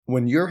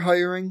When you're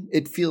hiring,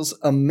 it feels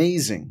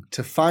amazing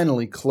to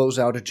finally close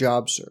out a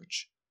job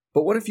search.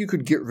 But what if you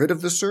could get rid of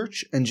the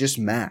search and just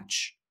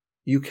match?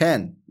 You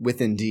can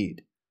with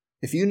Indeed.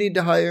 If you need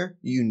to hire,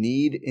 you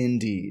need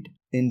Indeed.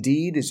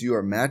 Indeed is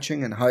your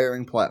matching and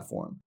hiring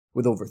platform.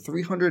 With over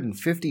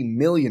 350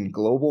 million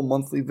global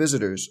monthly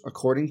visitors,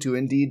 according to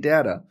Indeed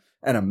data,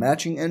 and a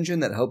matching engine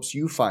that helps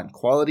you find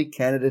quality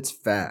candidates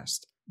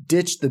fast.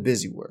 Ditch the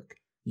busy work.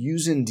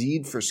 Use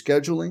Indeed for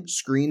scheduling,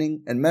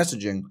 screening, and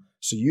messaging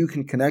so you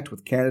can connect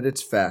with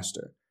candidates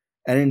faster.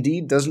 And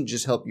Indeed doesn't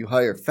just help you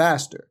hire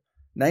faster.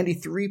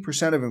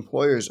 93% of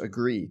employers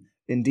agree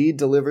Indeed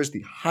delivers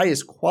the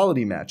highest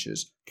quality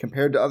matches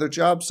compared to other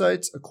job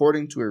sites,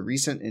 according to a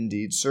recent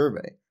Indeed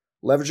survey.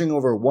 Leveraging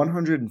over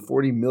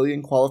 140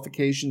 million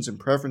qualifications and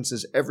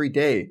preferences every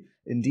day,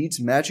 Indeed's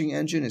matching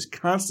engine is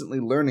constantly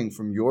learning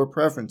from your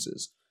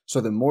preferences, so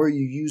the more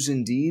you use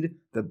Indeed,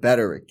 the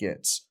better it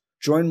gets.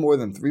 Join more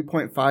than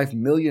 3.5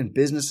 million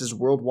businesses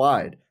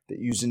worldwide that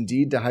use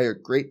Indeed to hire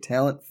great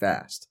talent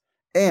fast.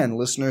 And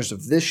listeners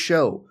of this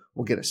show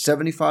will get a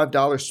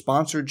 $75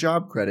 sponsored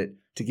job credit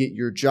to get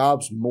your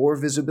jobs more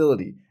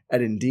visibility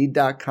at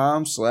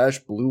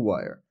Indeed.com/Blue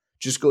Wire.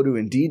 Just go to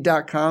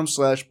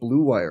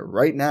Indeed.com/Blue Wire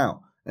right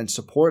now and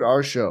support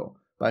our show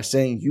by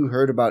saying you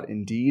heard about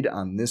Indeed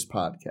on this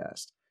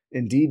podcast.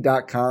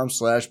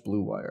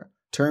 Indeed.com/Blue Wire.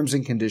 Terms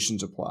and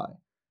conditions apply.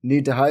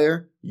 Need to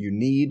hire? You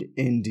need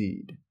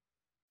Indeed.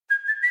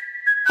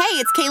 Hey,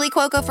 it's Kaylee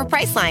Cuoco for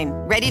Priceline.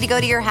 Ready to go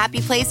to your happy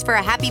place for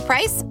a happy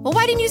price? Well,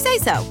 why didn't you say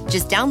so?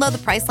 Just download the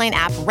Priceline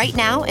app right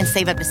now and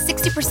save up to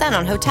 60%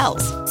 on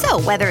hotels.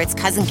 So whether it's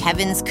Cousin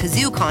Kevin's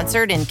Kazoo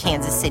Concert in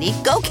Kansas City,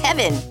 go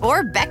Kevin,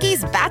 or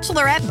Becky's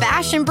Bachelorette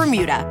Bash in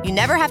Bermuda, you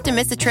never have to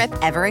miss a trip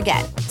ever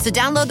again. So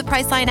download the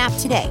Priceline app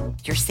today.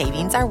 Your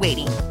savings are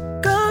waiting.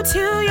 Go to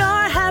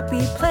your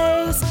happy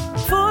place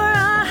for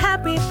a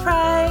happy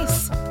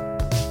price.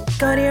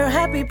 Go to your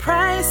happy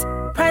price,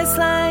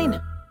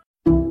 Priceline.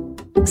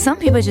 Some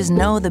people just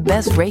know the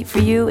best rate for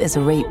you is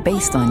a rate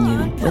based on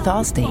you with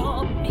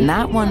Allstate.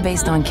 Not one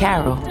based on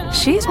Carol.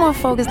 She's more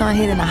focused on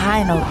hitting a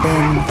high note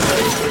than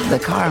the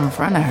car in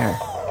front of her.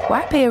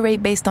 Why pay a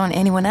rate based on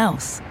anyone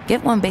else?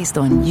 Get one based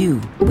on you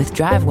with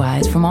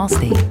DriveWise from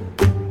Allstate.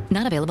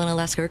 Not available in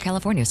Alaska or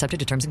California,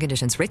 subject to terms and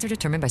conditions. Rates are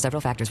determined by several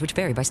factors, which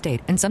vary by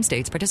state. In some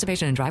states,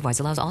 participation in DriveWise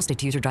allows Allstate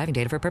to use your driving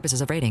data for purposes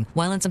of rating.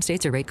 While in some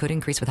states, your rate could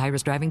increase with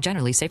high-risk driving.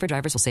 Generally, safer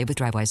drivers will save with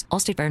DriveWise.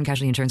 Allstate Fire and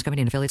Casualty Insurance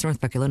Company and affiliates,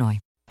 Northbrook, Illinois.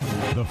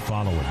 The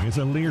following is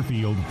a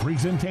Learfield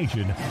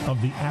presentation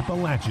of the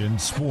Appalachian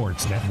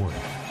Sports Network.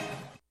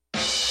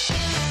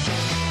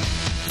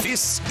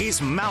 This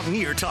is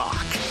Mountaineer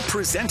Talk,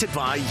 presented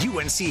by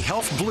UNC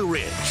Health Blue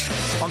Ridge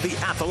on the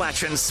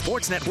Appalachian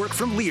Sports Network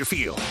from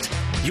Learfield.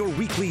 Your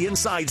weekly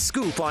inside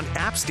scoop on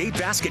App State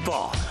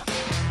basketball.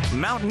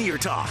 Mountaineer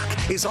Talk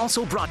is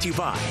also brought to you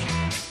by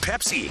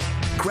Pepsi.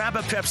 Grab a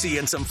Pepsi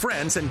and some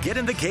friends and get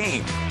in the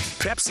game.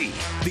 Pepsi,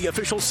 the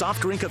official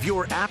soft drink of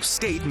your App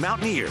State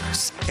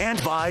Mountaineers.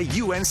 And by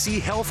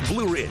UNC Health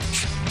Blue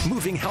Ridge,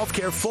 moving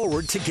healthcare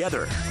forward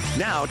together.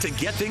 Now, to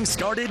get things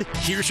started,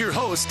 here's your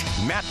host,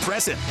 Matt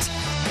Present.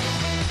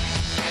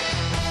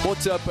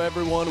 What's up,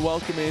 everyone?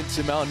 Welcome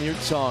into Mountaineer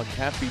Talk.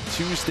 Happy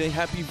Tuesday.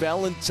 Happy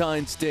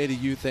Valentine's Day to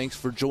you. Thanks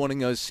for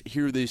joining us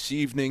here this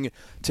evening.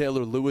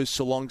 Taylor Lewis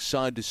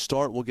alongside to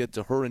start. We'll get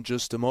to her in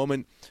just a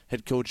moment.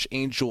 Head coach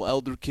Angel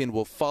Elderkin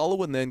will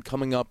follow, and then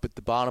coming up at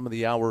the bottom of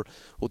the hour,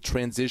 we'll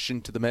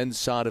transition to the men's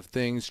side of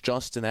things.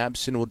 Justin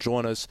Abson will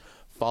join us,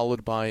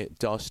 followed by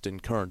Dustin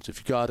Kearns. If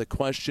you got a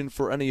question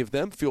for any of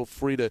them, feel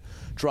free to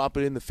drop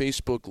it in the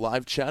Facebook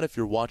live chat if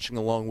you're watching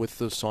along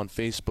with us on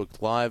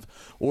Facebook Live.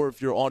 Or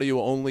if you're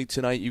audio only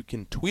tonight, you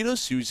can tweet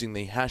us using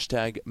the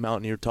hashtag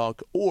Mountaineer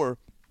Talk or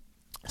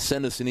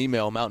send us an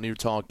email,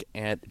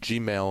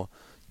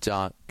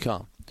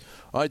 mountaineertalk@gmail.com.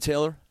 All right,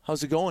 Taylor,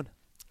 how's it going?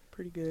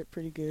 Pretty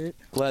good.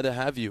 Glad to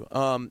have you.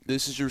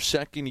 This is your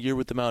second year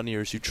with the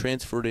Mountaineers. You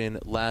transferred in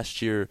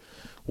last year.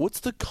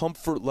 What's the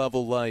comfort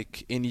level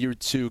like in year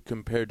two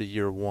compared to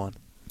year one?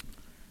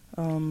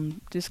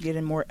 Just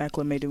getting more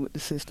acclimated with the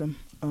system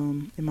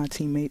and my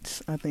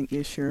teammates. I think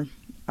this year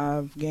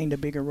I've gained a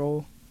bigger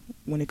role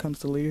when it comes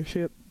to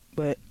leadership.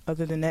 But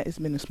other than that, it's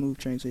been a smooth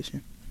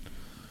transition.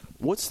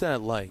 What's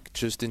that like,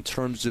 just in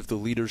terms of the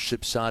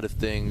leadership side of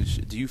things?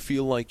 Do you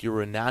feel like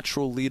you're a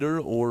natural leader,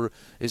 or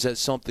is that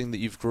something that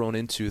you've grown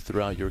into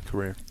throughout your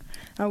career?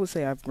 I would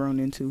say I've grown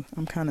into.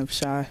 I'm kind of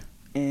shy,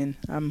 and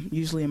I'm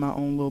usually in my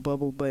own little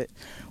bubble, but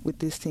with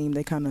this team,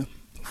 they kind of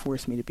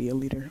force me to be a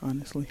leader,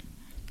 honestly.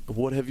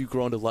 What have you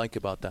grown to like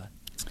about that?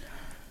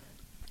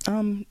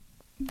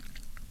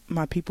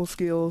 My people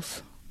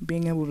skills,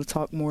 being able to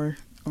talk more,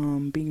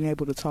 being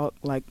able to talk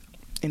like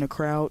in a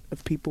crowd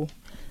of people.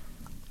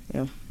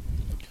 Yeah.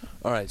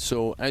 All right,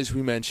 so as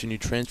we mentioned, you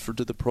transferred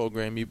to the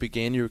program. You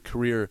began your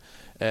career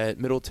at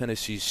Middle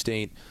Tennessee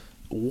State.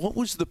 What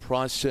was the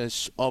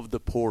process of the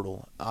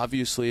portal?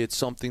 Obviously, it's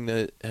something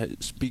that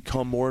has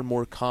become more and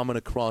more common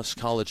across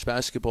college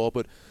basketball,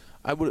 but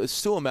I would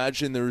still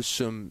imagine there's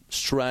some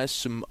stress,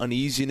 some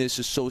uneasiness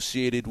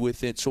associated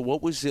with it. So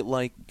what was it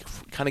like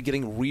kind of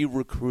getting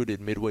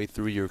re-recruited midway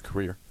through your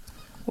career?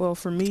 Well,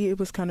 for me, it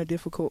was kind of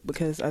difficult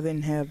because I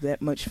didn't have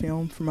that much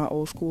film from my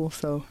old school,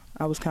 so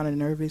I was kind of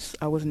nervous.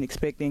 I wasn't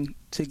expecting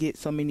to get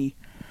so many,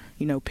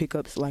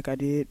 pickups like I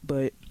did,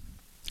 but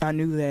I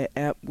knew that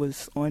App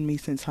was on me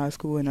since high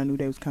school, and I knew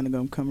they was kind of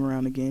going to come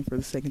around again for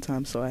the second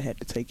time, so I had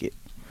to take it.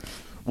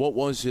 What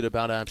was it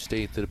about App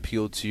State that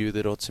appealed to you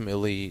that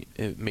ultimately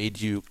it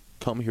made you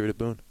come here to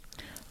Boone?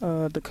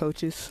 The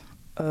coaches.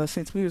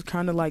 Since we was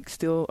kind of like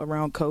still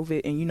around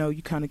COVID, and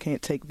you kind of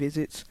can't take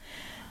visits.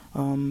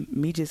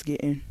 Me just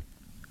getting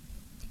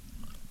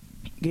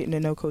to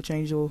know Coach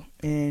Angel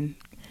and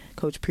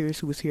Coach Pierce,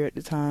 who was here at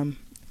the time,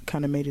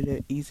 kind of made it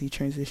an easy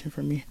transition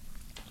for me.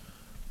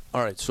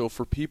 All right, so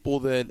for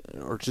people that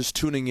are just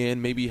tuning in,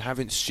 maybe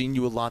haven't seen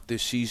you a lot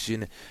this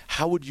season,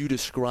 how would you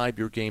describe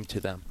your game to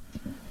them?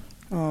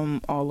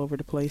 All over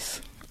the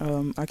place.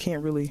 I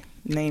can't really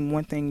name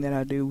one thing that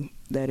I do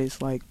that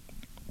is like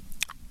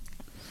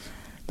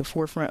the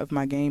forefront of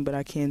my game, but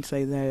I can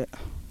say that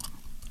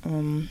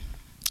I'm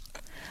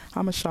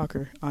a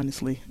shocker,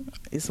 honestly.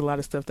 It's a lot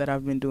of stuff that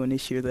I've been doing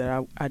this year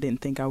that I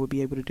didn't think I would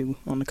be able to do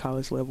on the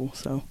college level.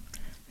 So,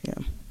 yeah.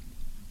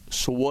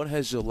 So what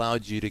has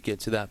allowed you to get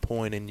to that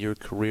point in your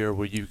career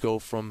where you go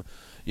from,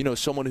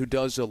 someone who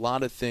does a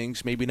lot of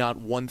things, maybe not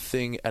one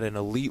thing at an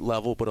elite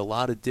level, but a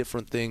lot of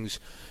different things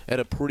at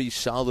a pretty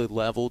solid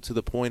level to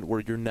the point where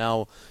you're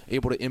now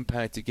able to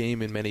impact the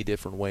game in many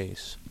different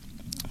ways?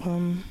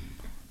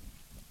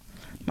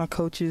 My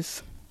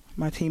coaches,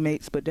 my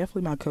teammates, but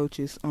definitely my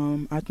coaches.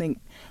 I think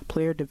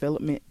player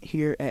development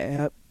here at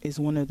App is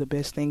one of the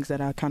best things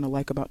that I kind of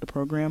like about the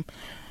program.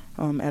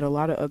 At a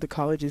lot of other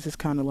colleges, it's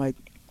kind of like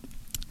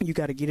you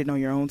got to get it on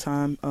your own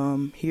time.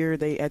 Here,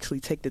 they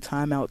actually take the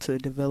time out to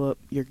develop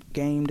your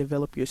game,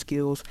 develop your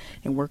skills,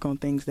 and work on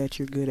things that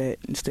you're good at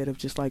instead of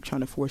just like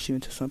trying to force you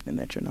into something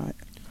that you're not.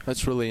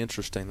 That's really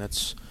interesting.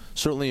 That's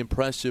certainly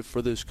impressive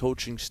for this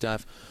coaching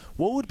staff.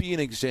 What would be an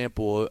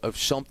example of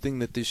something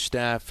that this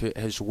staff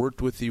has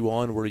worked with you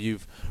on where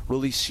you've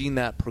really seen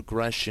that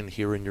progression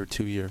here in your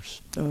 2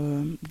 years?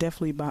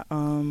 Definitely by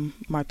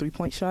my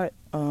three-point shot.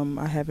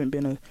 I haven't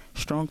been a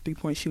strong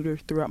three-point shooter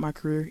throughout my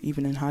career,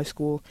 even in high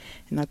school.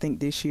 And I think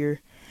this year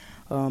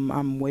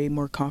I'm way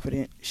more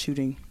confident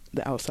shooting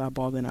the outside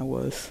ball than I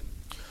was.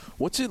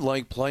 What's it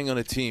like playing on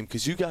a team?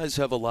 Because you guys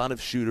have a lot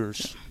of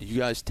shooters. You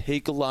guys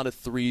take a lot of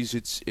threes.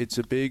 It's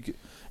a big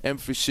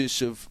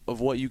emphasis of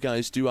what you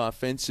guys do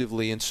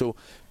offensively. And so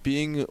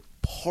being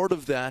part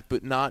of that,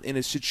 but not in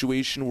a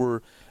situation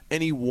where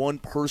any one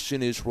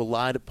person is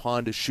relied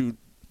upon to shoot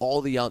all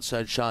the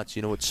outside shots,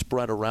 it's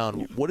spread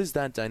around. What is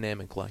that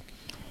dynamic like?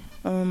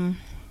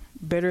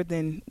 Better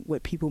than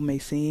what people may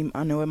seem.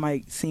 I know it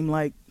might seem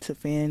like to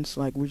fans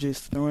like we're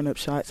just throwing up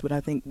shots, but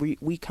I think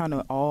we kind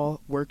of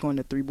all work on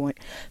the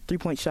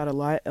three-point shot a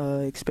lot,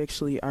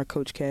 especially our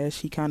coach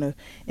Cash. He kind of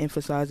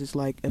emphasizes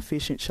like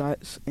efficient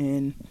shots,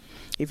 and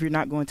if you're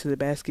not going to the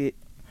basket,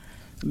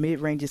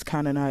 mid-range is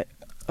kind of not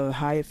a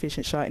high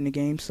efficient shot in the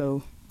game,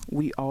 so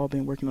we all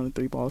been working on the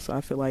three ball. So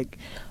I feel like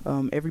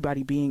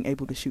everybody being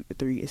able to shoot the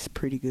three is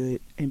pretty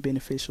good and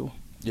beneficial.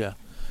 Yeah.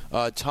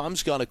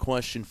 Tom's got a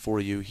question for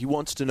you. He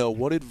wants to know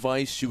what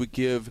advice you would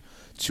give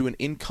to an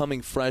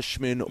incoming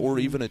freshman or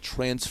even a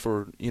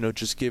transfer,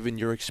 just given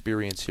your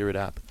experience here at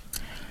App.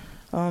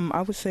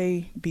 I would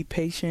say be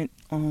patient,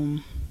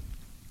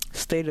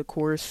 stay the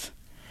course,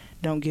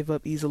 don't give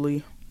up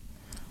easily,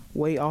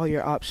 weigh all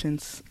your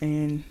options,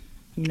 and,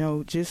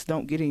 just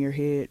don't get in your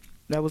head.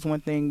 That was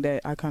one thing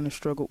that I kind of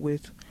struggled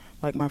with,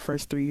 like my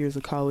first 3 years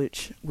of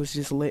college, was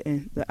just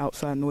letting the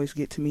outside noise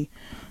get to me.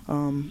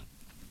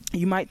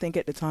 You might think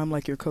at the time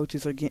like your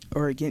coaches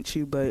are against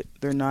you, but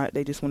they're not.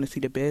 They just want to see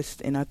the best.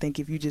 And I think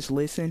if you just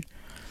listen,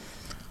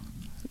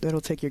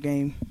 that'll take your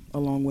game a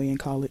long way in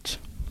college.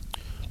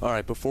 All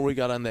right, before we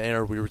got on the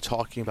air, we were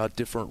talking about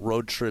different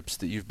road trips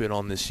that you've been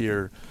on this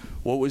year.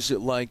 What was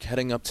it like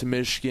heading up to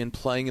Michigan,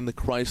 playing in the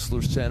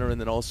Chrysler Center, and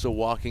then also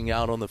walking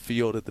out on the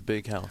field at the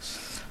Big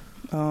House?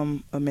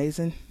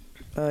 Amazing.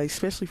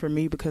 Especially for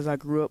me because I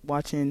grew up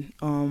watching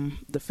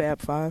the Fab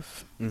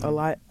Five a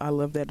lot. I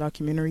love that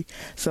documentary.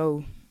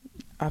 So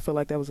I feel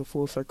like that was a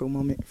full circle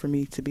moment for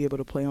me to be able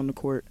to play on the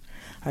court.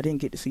 I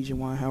didn't get to see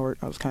Juwan Howard.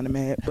 I was kind of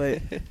mad, but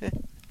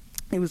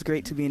it was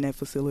great to be in that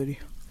facility.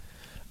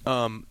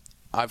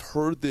 I've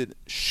heard that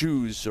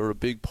shoes are a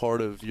big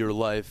part of your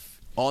life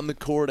on the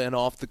court and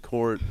off the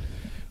court.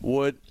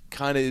 What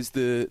kind of is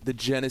the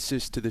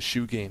genesis to the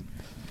shoe game?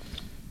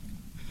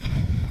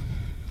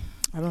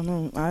 I don't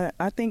know.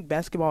 I think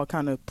basketball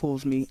kind of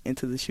pulls me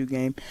into the shoe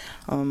game.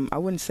 I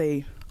wouldn't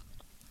say –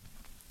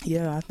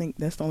 yeah, I think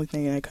that's the only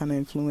thing that kind of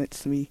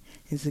influenced me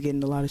is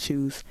getting a lot of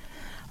shoes.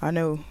 I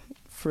know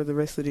for the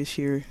rest of this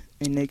year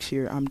and next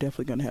year, I'm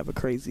definitely going to have a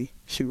crazy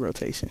shoe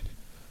rotation.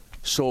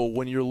 So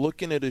when you're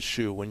looking at a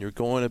shoe, when you're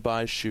going to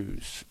buy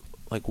shoes,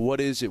 like what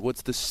is it?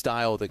 What's the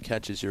style that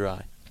catches your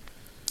eye?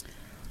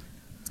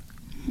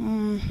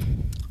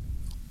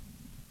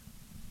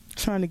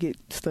 trying to get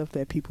stuff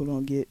that people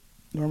don't get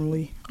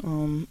normally.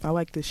 I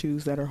like the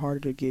shoes that are harder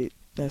to get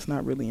that's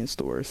not really in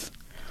stores.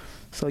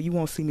 So you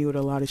won't see me with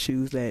a lot of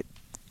shoes that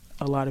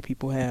a lot of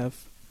people have.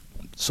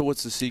 So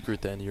what's the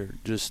secret then? You're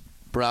just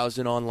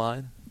browsing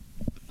online?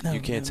 No,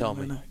 you can't tell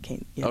me. No, I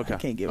can't. Yeah, okay. I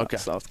can't give out the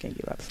sauce. Can't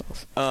give out the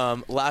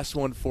sauce. Last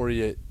one for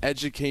you.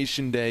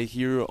 Education Day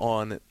here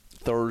on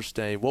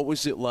Thursday. What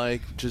was it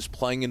like just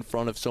playing in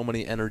front of so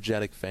many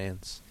energetic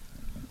fans?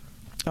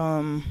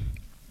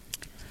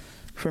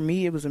 For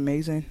me, it was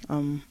amazing.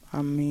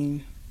 I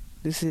mean,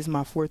 this is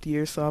my 4th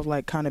year, so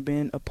I've kind of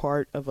been a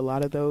part of a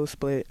lot of those,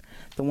 but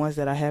the ones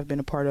that I have been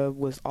a part of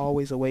was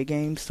always away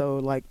games.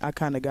 So I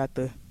kind of got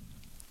the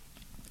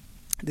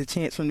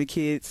chance from the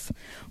kids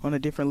on a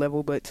different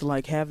level, but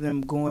to have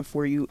them going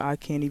for you, I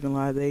can't even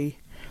lie, they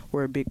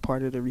were a big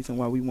part of the reason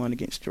why we won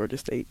against Georgia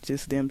State.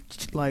 Just them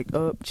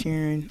up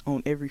cheering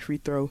on every free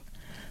throw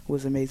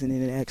was amazing,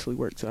 and it actually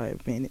worked to our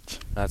advantage.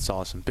 That's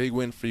awesome. Big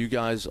win for you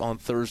guys on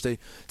Thursday.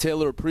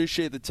 Taylor,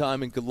 appreciate the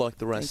time and good luck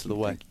the rest of the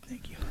way.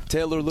 Thank you.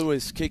 Taylor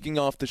Lewis kicking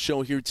off the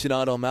show here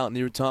tonight on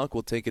Mountaineer Talk.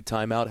 We'll take a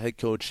timeout. Head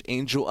coach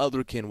Angel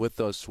Elderkin with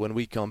us when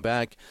we come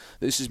back.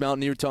 This is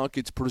Mountaineer Talk.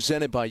 It's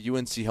presented by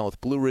UNC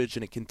Health Blue Ridge,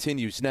 and it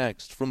continues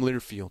next from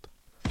Learfield.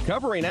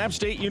 Covering App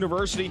State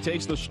University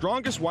takes the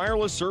strongest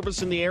wireless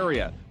service in the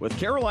area. With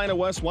Carolina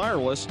West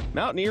Wireless,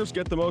 Mountaineers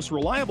get the most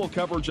reliable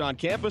coverage on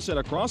campus and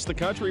across the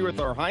country with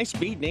our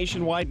high-speed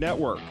nationwide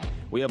network.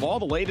 We have all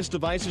the latest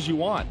devices you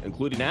want,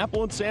 including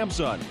Apple and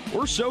Samsung.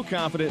 We're so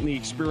confident in the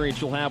experience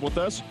you'll have with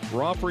us,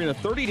 we're offering a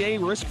 30-day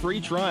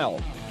risk-free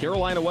trial.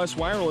 Carolina West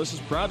Wireless is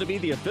proud to be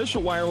the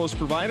official wireless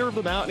provider of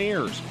the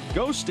Mountaineers.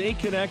 Go stay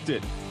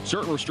connected.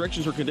 Certain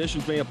restrictions or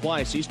conditions may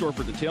apply. See store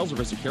for details or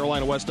visit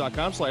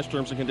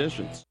carolinawest.com/terms and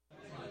conditions.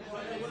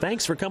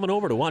 Thanks for coming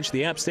over to watch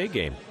the App State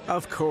game.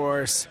 Of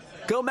course.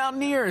 Go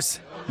Mountaineers!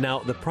 Now,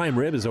 the prime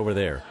rib is over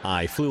there.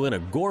 I flew in a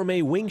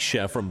gourmet wing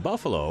chef from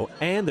Buffalo,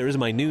 and there's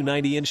my new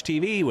 90-inch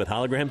TV with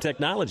hologram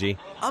technology.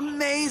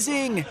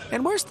 Amazing!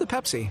 And where's the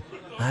Pepsi?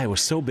 I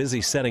was so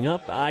busy setting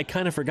up, I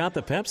kind of forgot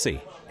the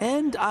Pepsi.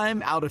 And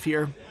I'm out of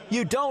here.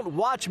 You don't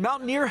watch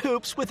Mountaineer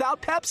hoops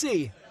without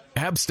Pepsi!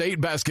 App State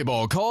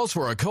basketball calls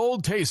for a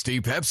cold, tasty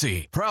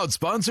Pepsi. Proud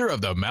sponsor of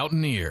the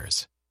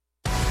Mountaineers.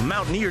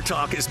 Mountaineer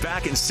Talk is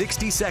back in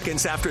 60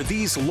 seconds after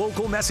these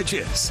local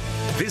messages.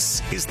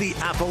 This is the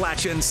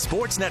Appalachian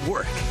Sports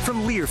Network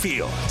from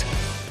Learfield.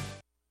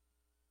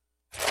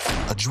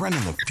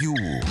 Adrenaline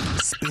fuel,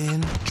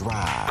 spin,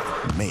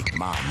 drive, make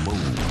my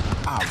move.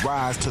 I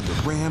rise to the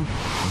rim,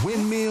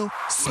 windmill,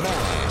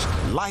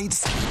 smash,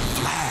 lights,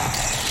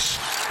 flash.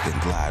 Then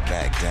glide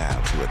back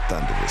down to a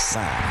thunderous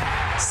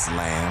sound,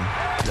 slam,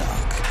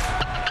 dunk.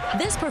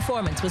 This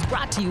performance was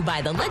brought to you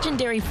by the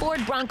legendary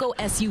Ford Bronco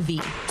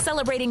SUV,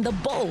 celebrating the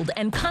bold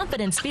and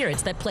confident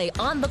spirits that play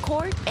on the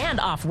court and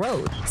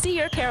off-road. See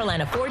your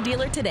Carolina Ford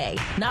dealer today.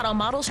 Not all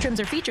models,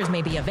 trims, or features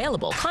may be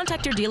available.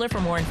 Contact your dealer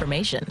for more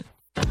information.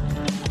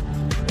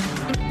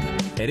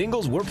 At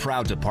Ingles, we're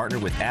proud to partner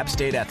with App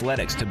State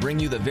Athletics to bring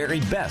you the very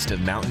best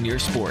of Mountaineer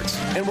sports.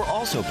 And we're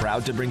also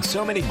proud to bring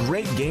so many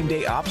great game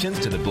day options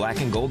to the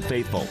black and gold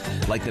faithful,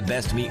 like the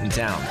best meat in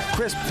town,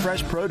 crisp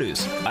fresh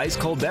produce, ice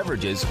cold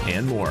beverages,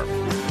 and more.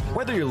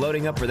 Whether you're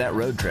loading up for that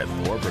road trip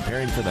or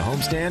preparing for the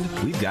homestand,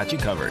 we've got you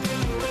covered.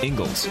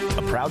 Ingles,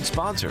 a proud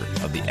sponsor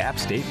of the App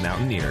State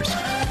Mountaineers.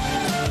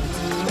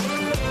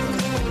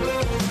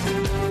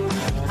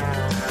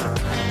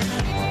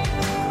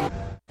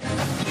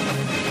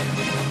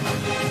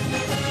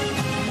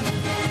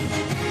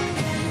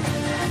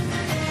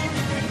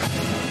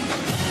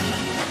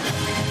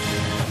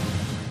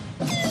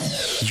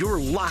 You're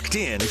locked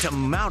in to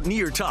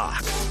Mountaineer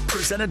Talk,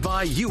 presented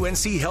by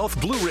UNC Health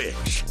Blue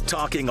Ridge,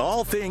 talking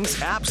all things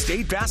App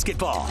State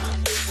basketball.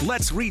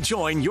 Let's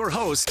rejoin your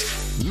host,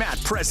 Matt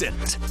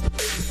Present.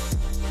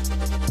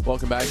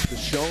 Welcome back to the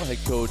show. Head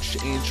coach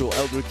Angel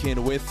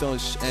Elderkin with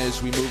us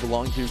as we move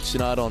along here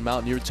tonight on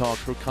Mountaineer Talk.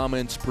 Her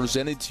comments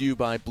presented to you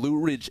by Blue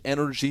Ridge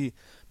Energy,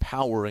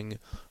 powering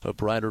a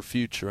brighter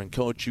future. And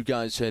coach, you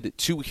guys had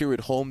 2 here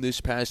at home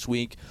this past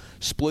week,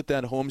 split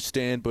that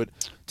homestand, but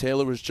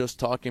Taylor was just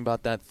talking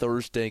about that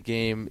Thursday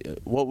game.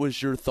 What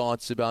was your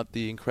thoughts about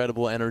the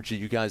incredible energy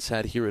you guys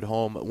had here at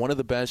home? One of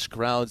the best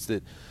crowds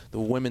that the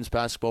women's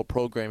basketball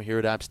program here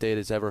at App State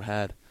has ever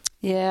had.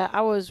 Yeah,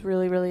 I was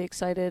really, really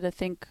excited. I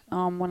think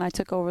when I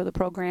took over the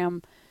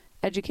program,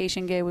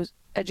 education game was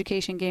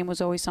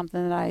always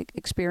something that I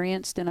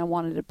experienced, and I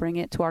wanted to bring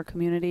it to our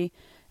community.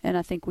 And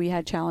I think we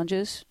had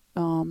challenges,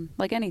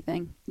 like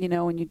anything,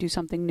 when you do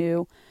something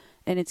new,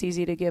 and it's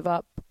easy to give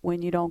up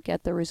when you don't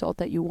get the result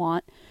that you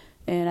want.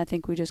 And I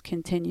think we just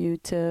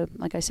continued to,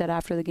 like I said,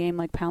 after the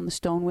game, pound the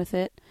stone with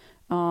it.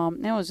 It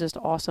was just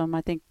awesome.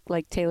 I think,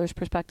 like Taylor's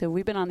perspective,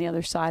 we've been on the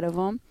other side of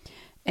them,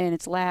 and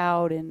it's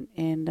loud, and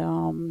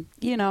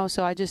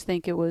so I just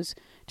think it was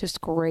just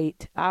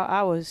great.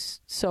 I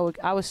was so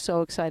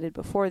excited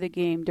before the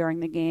game, during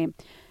the game,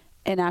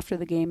 and after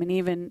the game, and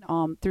even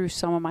through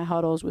some of my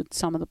huddles with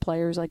some of the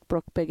players like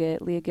Brooke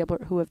Biggett, Leah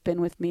Gilbert, who have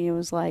been with me. It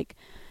was like,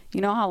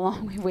 you know how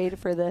long we waited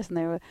for this, and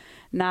they were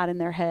nodding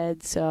their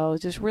heads. So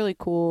just really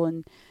cool,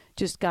 and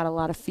just got a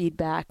lot of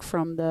feedback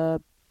from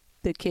the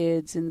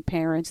kids and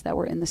parents that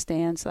were in the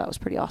stands. So that was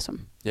pretty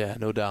awesome. Yeah,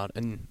 no doubt.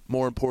 And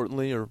more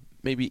importantly, or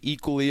maybe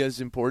equally as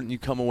important, you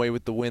come away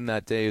with the win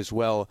that day as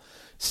well,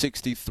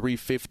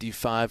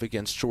 63-55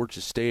 against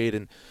Georgia State.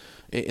 And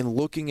in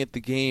looking at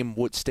the game,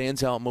 what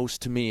stands out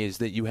most to me is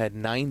that you had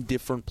 9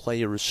 different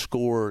players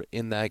score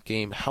in that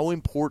game. How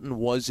important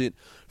was it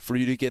for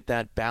you to get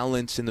that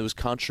balance and those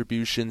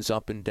contributions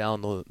up and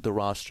down the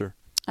roster?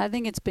 I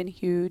think it's been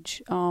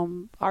huge.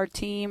 Our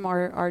team,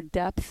 our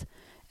depth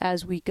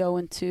as we go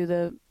into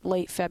the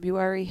late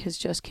February has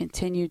just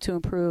continued to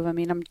improve. I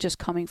mean, I'm just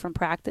coming from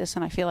practice,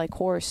 and I feel like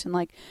hoarse. And,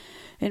 like,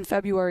 in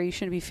February, you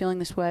shouldn't be feeling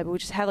this way, but we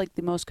just had, like,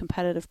 the most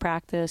competitive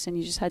practice, and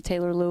you just had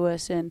Taylor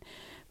Lewis. And,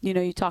 you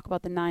know, you talk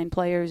about the 9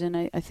 players, and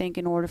I think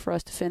in order for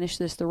us to finish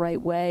this the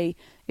right way,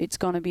 it's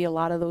going to be a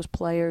lot of those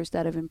players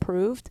that have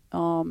improved.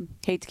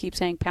 Hate to keep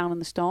saying pounding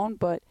the stone,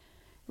 but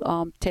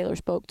Taylor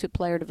spoke to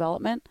player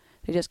development.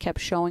 They just kept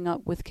showing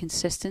up with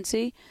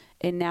consistency,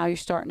 and now you're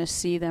starting to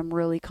see them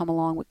really come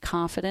along with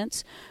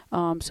confidence.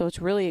 So it's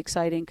really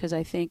exciting because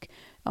I think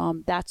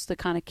that's the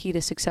kind of key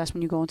to success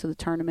when you go into the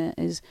tournament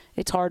is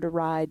it's hard to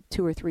ride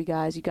 2 or 3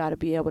 guys. You got to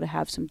be able to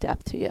have some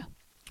depth to you.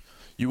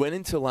 You went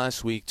into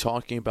last week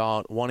talking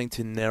about wanting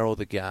to narrow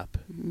the gap.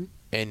 Mm-hmm.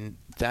 And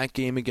that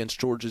game against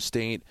Georgia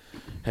State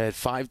had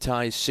 5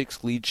 ties,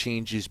 6 lead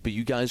changes, but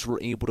you guys were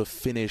able to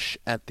finish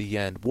at the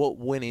end. What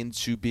went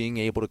into being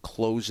able to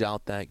close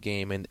out that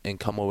game and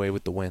come away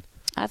with the win?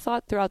 I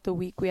thought throughout the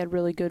week we had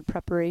really good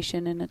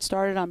preparation, and it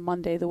started on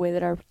Monday the way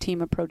that our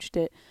team approached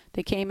it.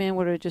 They came in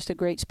with just a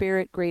great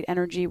spirit, great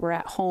energy. We're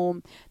at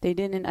home. They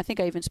didn't, I think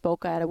I even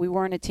spoke at it, we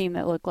weren't a team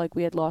that looked like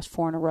we had lost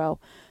 4 in a row.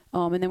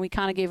 And then we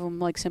kind of gave them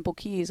like simple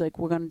keys, like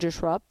we're going to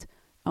disrupt.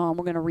 We're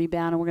going to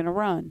rebound and we're going to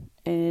run.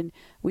 And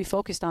we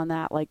focused on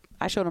that. Like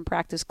I showed them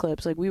practice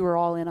clips. Like we were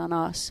all in on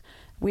us.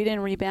 We didn't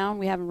rebound.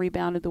 We haven't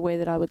rebounded the way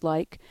that I would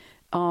like.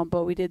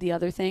 But we did the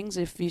other things.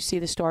 If you see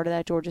the start of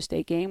that Georgia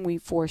State game, we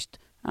forced,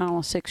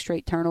 6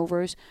 straight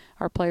turnovers.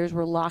 Our players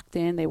were locked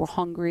in. They were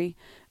hungry.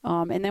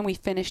 And then we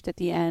finished at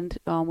the end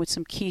with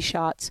some key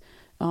shots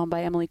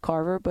by Emily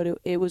Carver. But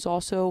it was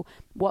also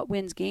what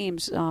wins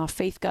games.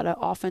 Faith got an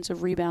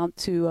offensive rebound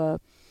to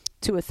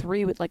a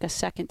 3 with like a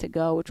second to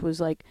go, which was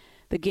like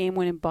the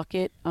game-winning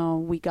bucket.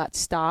 We got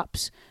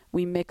stops.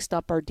 We mixed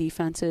up our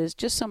defenses.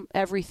 Just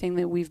everything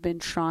that we've been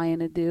trying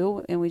to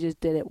do, and we just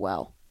did it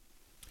well.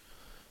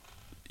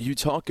 You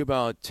talk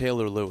about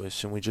Taylor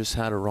Lewis, and we just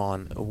had her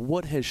on.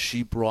 What has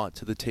she brought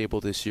to the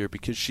table this year?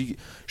 Because she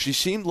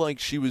seemed like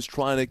she was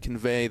trying to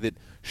convey that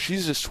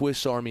she's a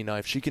Swiss Army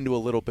knife. She can do a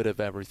little bit of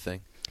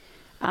everything.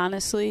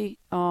 Honestly,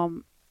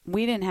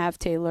 We didn't have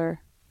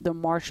Taylor the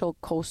Marshall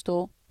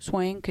Coastal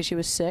swing because she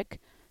was sick,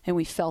 and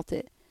we felt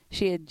it.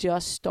 She had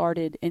just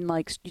started in,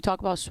 like, you talk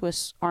about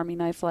Swiss Army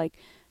knife, like,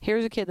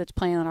 here's a kid that's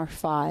playing on our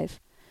 5.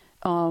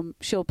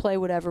 She'll play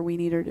whatever we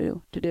need her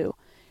to do.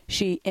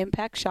 She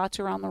impacts shots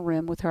around the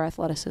rim with her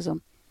athleticism,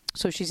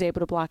 so she's able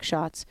to block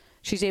shots.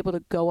 She's able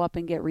to go up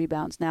and get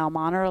rebounds. Now, I'm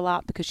on her a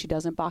lot because she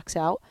doesn't box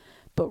out,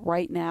 but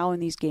right now in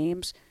these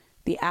games,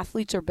 the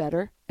athletes are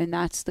better, and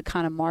that's the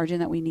kind of margin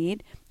that we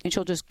need, and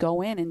she'll just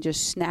go in and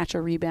just snatch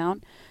a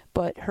rebound.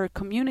 But her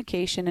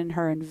communication and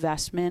her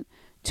investment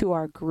to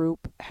our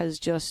group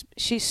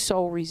she's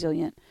so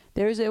resilient.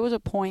 There was a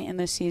point in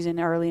this season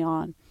early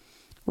on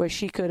where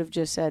she could have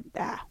just said,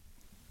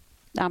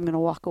 I'm going to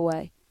walk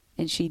away.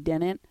 And she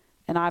didn't.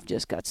 And I've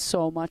just got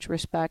so much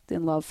respect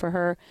and love for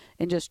her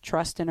and just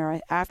trust in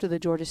her. After the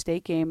Georgia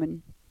State game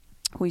and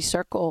I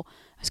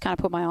just kind of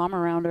put my arm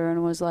around her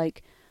and was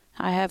like,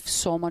 I have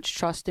so much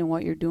trust in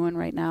what you're doing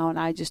right now, and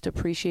I just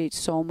appreciate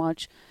so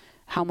much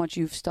how much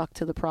you've stuck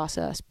to the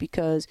process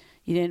because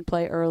you didn't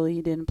play early.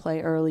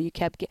 You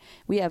kept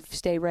we have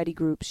stay ready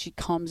groups. She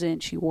comes in,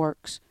 she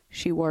works,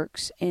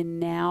 and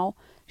now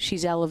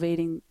she's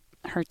elevating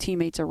her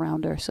teammates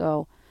around her.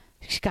 So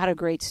she's got a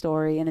great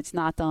story, and it's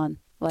not done.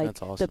 Like,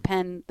 that's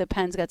awesome. The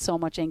pen's got so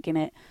much ink in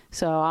it.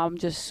 So I'm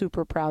just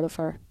super proud of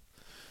her.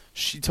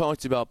 She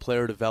talked about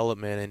player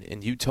development,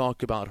 and you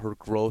talk about her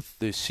growth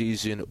this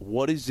season.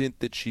 What is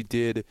it that she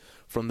did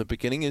from the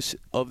beginning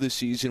of the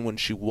season when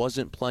she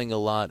wasn't playing a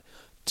lot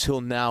till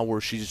now where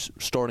she's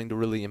starting to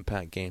really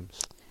impact games?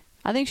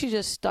 I think she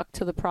just stuck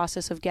to the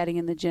process of getting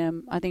in the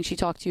gym. I think she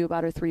talked to you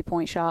about her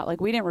three-point shot.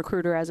 Like, we didn't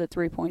recruit her as a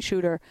three-point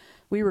shooter.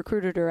 We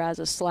recruited her as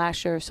a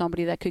slasher,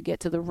 somebody that could get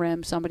to the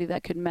rim, somebody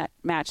that could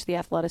match the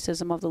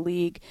athleticism of the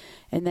league.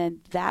 And then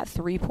that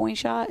three-point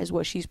shot is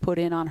what she's put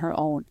in on her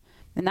own.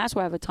 And that's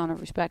why I have a ton of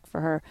respect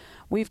for her.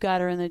 We've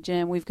got her in the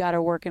gym. We've got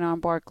her working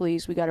on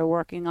Barclays. We got her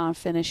working on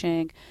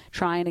finishing,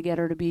 trying to get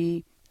her to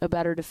be a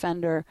better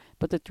defender.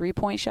 But the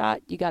three-point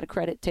shot, you got to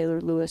credit Taylor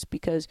Lewis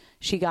because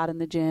she got in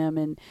the gym.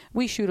 And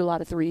we shoot a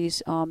lot of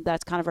threes.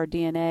 That's kind of our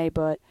DNA.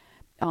 But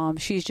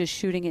she's just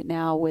shooting it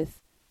now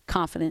with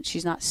confidence.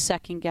 She's not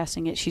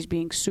second-guessing it. She's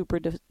being super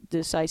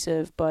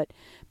decisive. But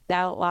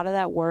a lot of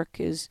that work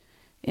is,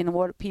 and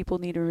what people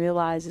need to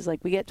realize is,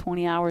 like, we get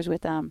 20 hours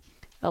with them.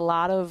 A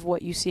lot of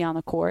what you see on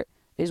the court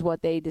is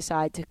what they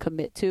decide to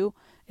commit to.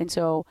 And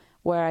so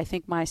where I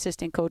think my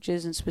assistant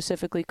coaches and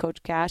specifically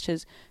Coach Cash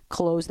has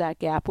closed that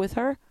gap with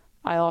her,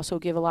 I also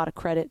give a lot of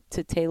credit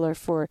to Taylor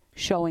for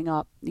showing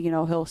up.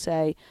 He'll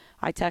say,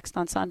 I text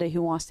on Sunday,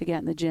 who wants to get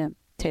in the gym?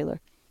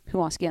 Taylor. Who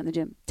wants to get in the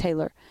gym?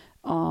 Taylor.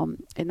 And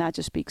that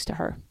just speaks to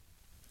her.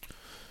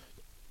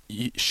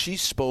 She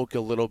spoke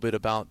a little bit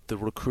about the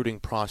recruiting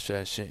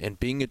process and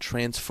being a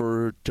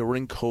transfer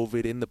during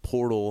COVID in the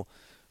portal.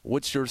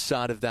 What's your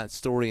side of that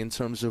story in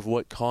terms of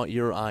what caught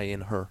your eye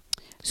in her?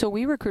 So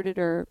we recruited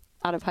her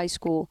out of high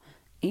school,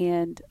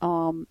 and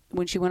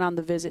when she went on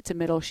the visit to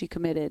middle, she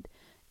committed.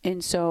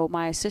 And so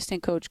my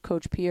assistant coach,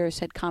 Coach Pierce,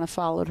 had kind of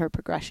followed her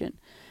progression.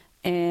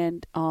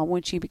 And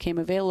when she became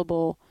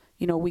available,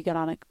 we got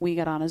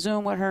on a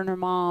Zoom with her and her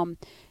mom.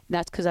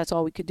 That's because that's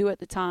all we could do at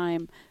the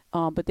time.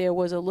 But there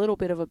was a little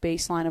bit of a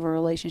baseline of a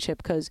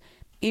relationship because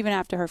even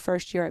after her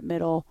first year at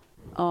middle,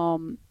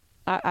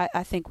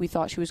 I think we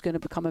thought she was going to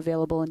become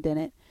available and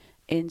didn't.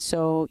 And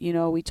so,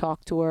 we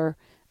talked to her.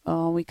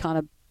 We kind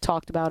of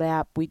talked about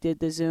app. We did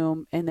the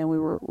Zoom, and then we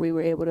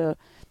were able to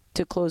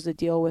close the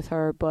deal with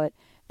her. But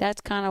that's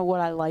kind of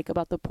what I like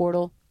about the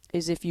portal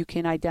is if you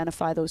can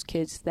identify those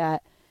kids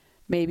that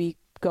maybe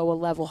go a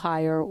level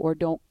higher or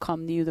don't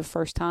come to you the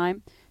first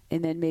time,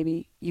 and then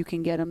maybe you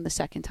can get them the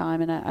second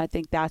time. And I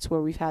think that's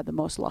where we've had the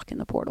most luck in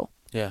the portal.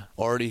 Yeah,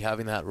 already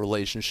having that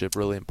relationship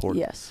really important.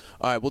 Yes.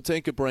 All right, we'll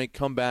take a break,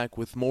 come back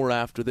with more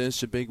after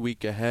this. A big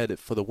week ahead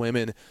for the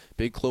women.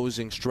 Big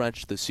closing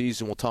stretch this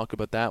season. We'll talk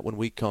about that when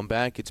we come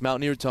back. It's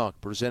Mountaineer Talk,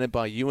 presented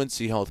by UNC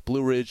Health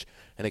Blue Ridge,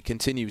 and it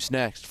continues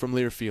next from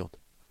Learfield.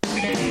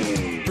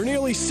 For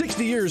nearly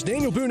 60 years,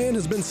 Daniel Boone Inn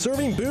has been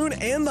serving Boone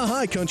and the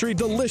High Country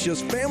delicious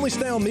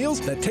family-style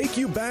meals that take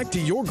you back to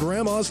your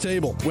grandma's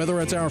table. Whether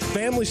it's our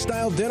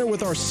family-style dinner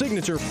with our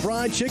signature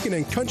fried chicken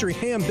and country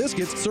ham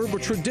biscuits served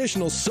with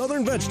traditional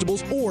Southern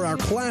vegetables, or our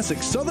classic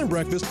Southern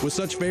breakfast with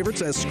such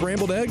favorites as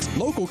scrambled eggs,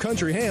 local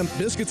country ham,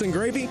 biscuits and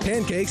gravy,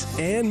 pancakes,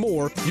 and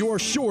more, you are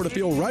sure to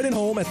feel right at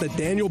home at the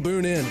Daniel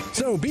Boone Inn.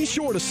 So be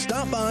sure to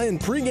stop by in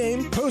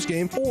pregame,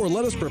 postgame, or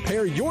let us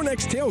prepare your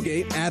next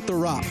tailgate at The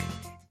Rock.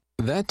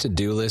 That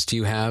to-do list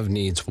you have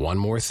needs one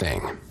more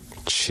thing.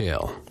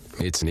 Chill.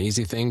 It's an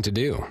easy thing to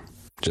do.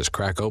 Just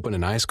crack open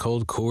an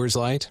ice-cold Coors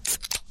Light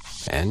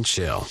and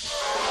chill.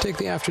 Take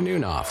the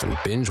afternoon off and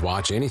binge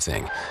watch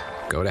anything.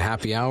 Go to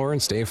happy hour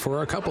and stay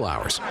for a couple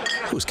hours.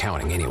 Who's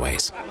counting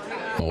anyways?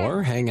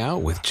 Or hang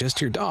out with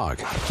just your dog,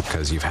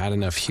 because you've had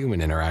enough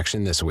human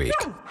interaction this week.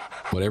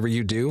 Whatever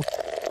you do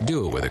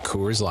it with a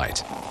Coors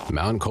Light.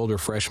 Mountain Cold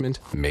Refreshment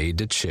made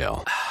to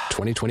chill.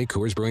 2020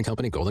 Coors Brewing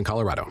Company, Golden,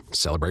 Colorado.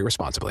 Celebrate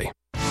responsibly.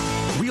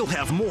 We'll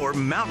have more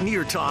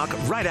Mountaineer Talk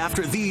right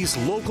after these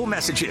local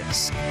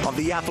messages on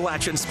the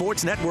Appalachian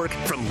Sports Network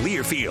from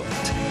Learfield.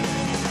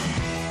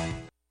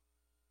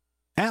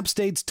 App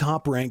State's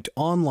top-ranked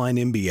online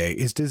MBA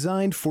is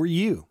designed for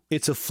you.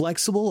 It's a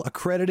flexible,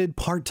 accredited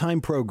part-time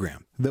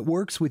program that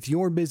works with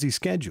your busy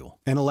schedule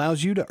and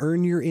allows you to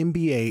earn your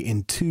MBA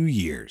in 2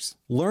 years.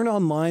 Learn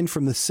online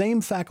from the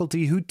same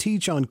faculty who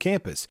teach on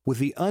campus with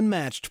the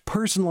unmatched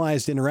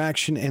personalized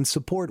interaction and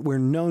support we're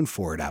known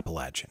for at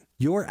Appalachian.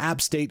 Your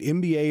App State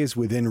MBA is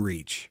within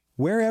reach,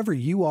 wherever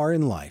you are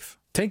in life.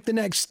 Take the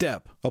next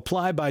step.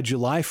 Apply by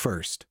July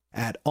 1st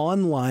at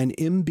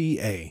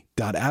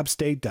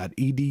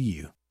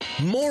onlinemba.appstate.edu.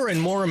 More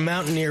and more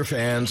Mountaineer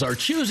fans are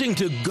choosing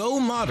to go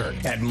modern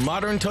at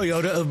Modern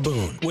Toyota of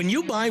Boone. When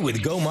you buy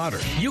with Go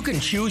Modern, you can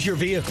choose your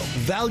vehicle,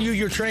 value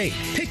your trade,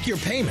 pick your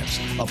payments,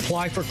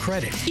 apply for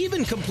credit,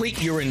 even complete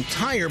your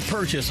entire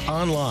purchase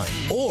online.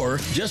 Or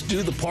just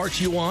do the parts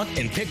you want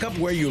and pick up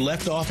where you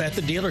left off at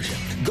the dealership.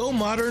 Go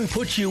Modern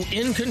puts you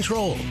in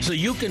control so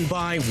you can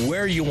buy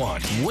where you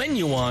want, when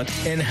you want,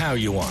 and how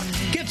you want.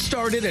 Get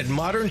started at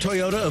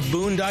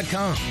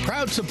moderntoyotaofboone.com.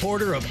 Proud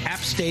supporter of App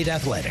State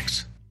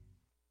Athletics.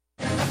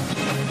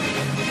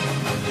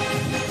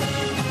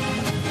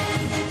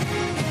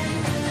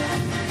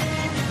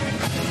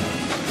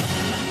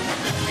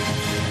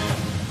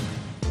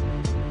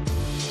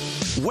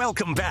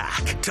 Welcome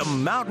back to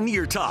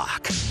Mountaineer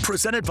Talk,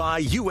 presented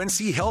by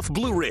UNC Health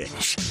Blue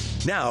Ridge.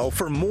 Now,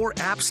 for more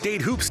App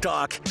State Hoops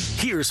Talk,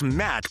 here's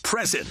Matt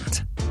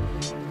Present.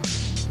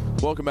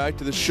 Welcome back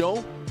to the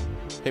show.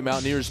 Hey,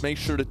 Mountaineers, make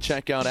sure to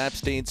check out App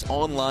State's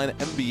online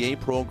MBA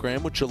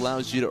program, which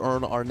allows you to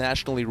earn our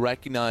nationally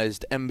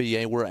recognized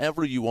MBA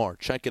wherever you are.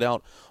 Check it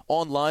out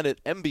online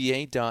at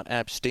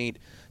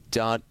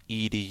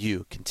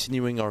mba.appstate.edu.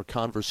 Continuing our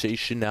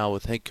conversation now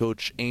with head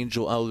coach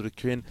Angel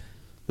Elderkin.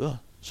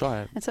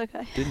 Sorry. It's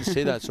okay. Didn't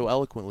say that so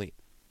eloquently.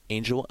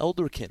 Angel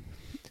Elderkin.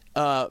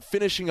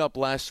 Finishing up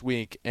last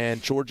week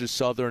and Georgia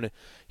Southern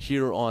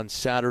here on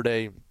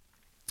Saturday.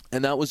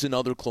 And that was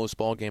another close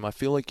ball game. I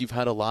feel like you've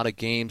had a lot of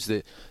games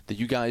that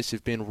you guys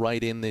have been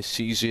right in this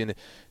season.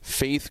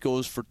 Faith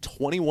goes for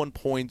 21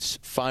 points,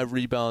 5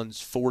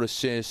 rebounds, 4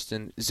 assists.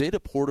 And Zeta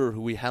Porter,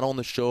 who we had on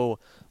the show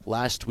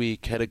last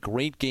week, had a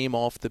great game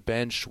off the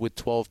bench with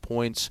 12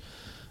 points.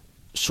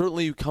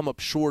 certainly you come up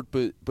short,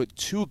 but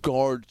two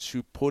guards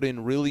who put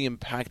in really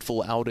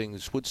impactful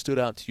outings. What stood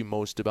out to you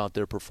most about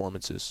their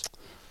performances?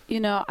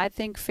 I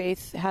think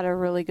Faith had a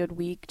really good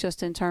week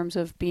just in terms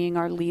of being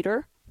our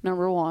leader,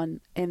 number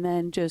one, and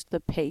then just the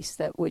pace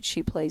at which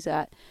she plays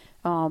at.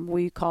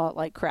 We call it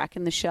like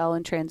cracking the shell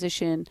in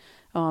transition.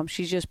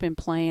 She's just been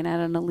playing at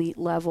an elite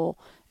level,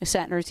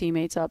 setting her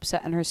teammates up,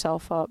 setting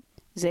herself up.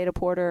 Zeta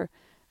Porter,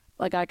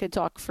 like I could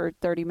talk for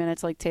 30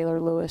 minutes like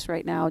Taylor Lewis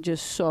right now,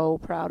 just so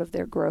proud of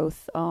their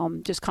growth,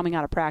 just coming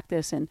out of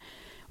practice. And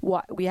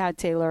what we had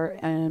Taylor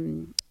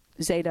and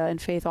Zeta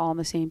and Faith all on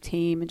the same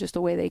team, and just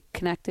the way they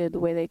connected, the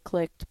way they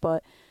clicked.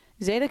 But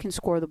Zeta can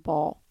score the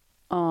ball,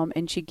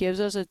 and she gives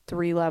us a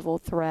 3-level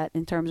threat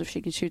in terms of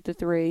she can shoot the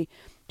 3,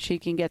 she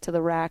can get to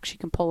the rack, she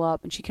can pull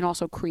up, and she can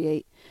also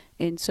create.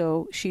 And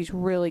so she's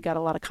really got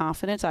a lot of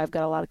confidence. I've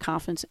got a lot of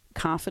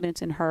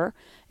confidence in her,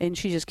 and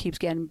she just keeps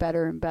getting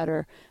better and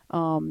better.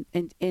 And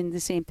the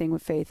same thing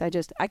with Faith.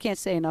 I can't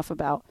say enough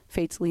about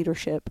Faith's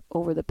leadership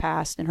over the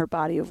past and her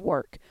body of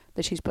work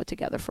that she's put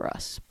together for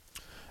us.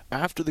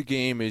 After the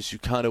game, as you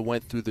kind of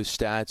went through the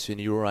stats and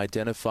you were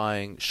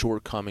identifying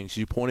shortcomings,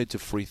 you pointed to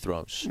free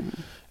throws.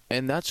 Mm-hmm.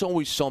 And that's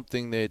always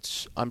something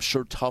that's, I'm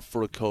sure, tough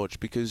for a coach,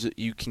 because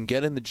you can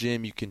get in the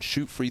gym, you can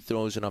shoot free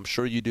throws, and I'm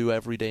sure you do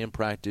every day in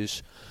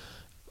practice.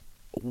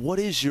 What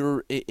is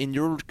in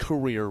your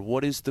career,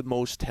 what is the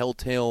most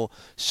telltale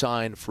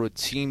sign for a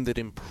team that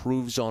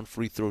improves on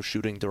free throw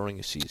shooting during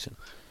a season?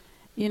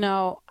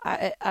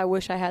 I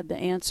wish I had the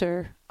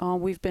answer.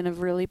 We've been a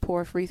really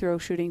poor free throw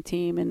shooting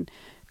team, and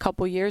a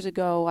couple years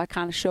ago I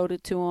kind of showed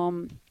it to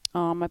them.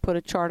 I put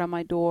a chart on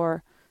my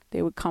door.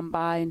 They would come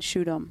by and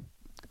shoot them.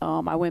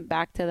 I went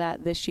back to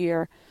that this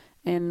year,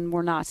 and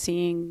we're not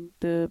seeing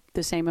the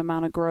same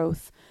amount of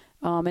growth.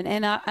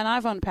 And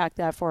I've unpacked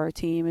that for our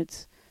team.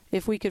 It's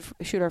if we could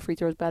shoot our free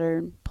throws better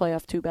and play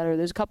off 2 better.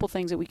 There's a couple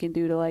things that we can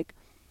do to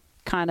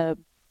kind of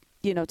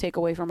take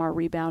away from our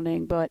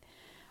rebounding. But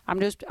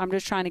I'm just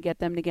trying to get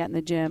them to get in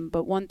the gym.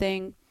 But one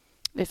thing,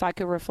 if I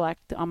could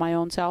reflect on my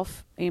own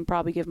self and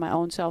probably give my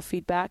own self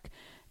feedback,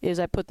 is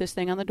I put this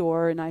thing on the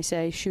door and I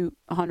say shoot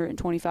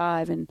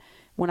 125, and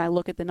when I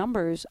look at the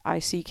numbers, I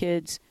see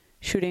kids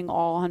shooting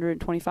all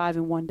 125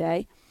 in one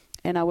day,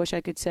 and I wish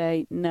I could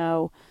say,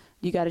 no,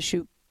 you got to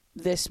shoot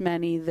this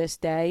many this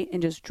day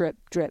and just drip,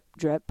 drip,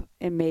 drip,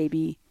 and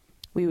maybe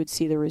we would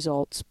see the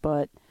results.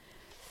 But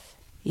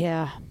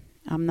yeah,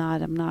 I'm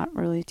not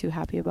really too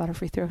happy about our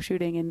free throw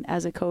shooting, and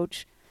as a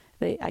coach,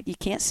 you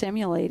can't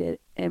simulate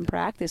it in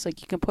practice.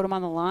 You can put them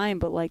on the line,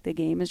 but the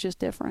game is just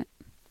different.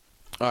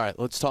 All right,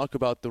 let's talk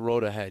about the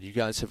road ahead. You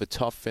guys have a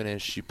tough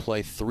finish. You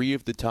play 3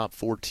 of the top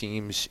 4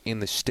 teams in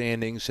the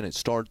standings, and it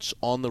starts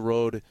on the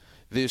road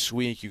this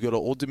week. You go to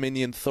Old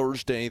Dominion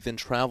Thursday, then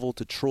travel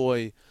to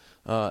Troy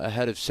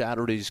ahead of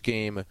Saturday's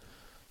game.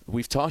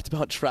 We've talked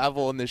about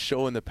travel on this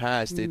show in the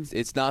past.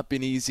 It's not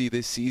been easy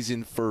this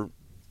season for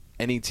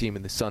any team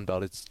in the Sun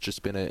Belt. It's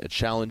just been a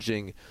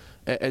challenging.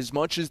 As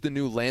much as the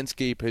new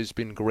landscape has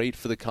been great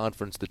for the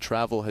conference, the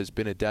travel has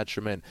been a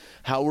detriment.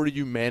 How are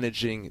you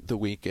managing the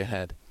week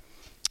ahead?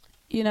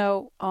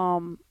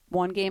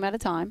 One game at a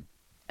time.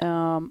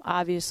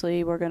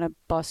 Obviously, we're going to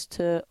bust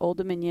to Old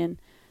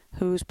Dominion,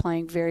 who's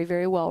playing very,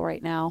 very well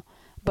right now.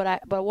 But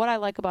what I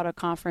like about our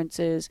conference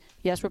is,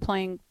 yes, we're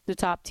playing the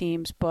top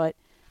teams, but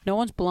no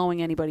one's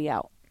blowing anybody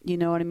out. You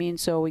know what I mean?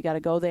 So we got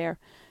to go there,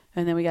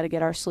 and then we got to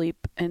get our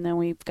sleep, and then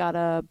we've got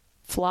to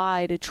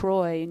fly to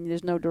Troy, and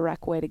there's no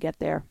direct way to get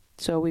there.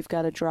 So we've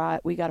got to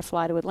drive. We got to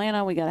fly to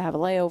Atlanta. We got to have a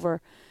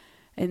layover.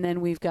 And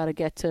then we've got to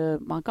get to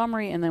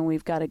Montgomery, and then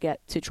we've got to get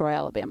to Troy,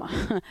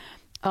 Alabama.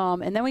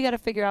 And then we got to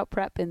figure out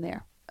prep in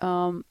there.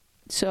 I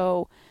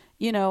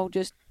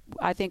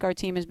think our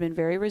team has been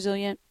very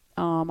resilient.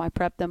 I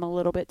prepped them a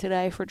little bit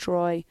today for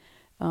Troy,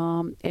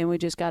 and we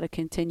just got to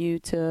continue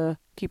to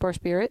keep our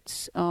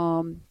spirits,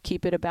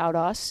 keep it about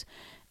us,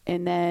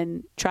 and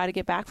then try to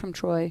get back from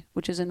Troy,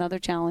 which is another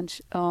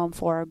challenge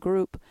for our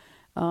group.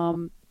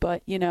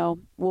 But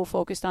we'll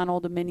focus on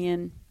Old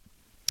Dominion,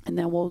 and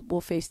then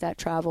we'll face that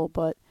travel.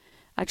 But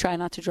I try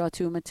not to draw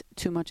too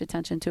much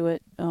attention to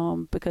it,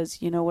 because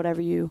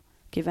whatever you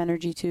give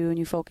energy to and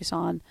you focus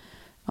on,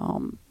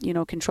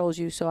 controls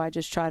you. So I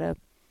just try to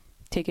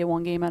take it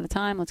one game at a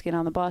time. Let's get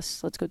on the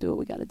bus. Let's go do what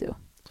we got to do.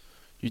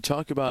 You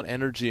talk about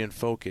energy and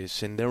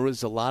focus, and there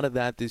was a lot of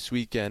that this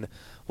weekend,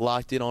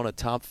 locked in on a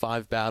top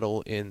 5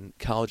 battle in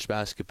college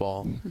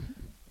basketball.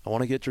 I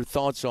want to get your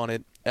thoughts on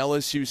it.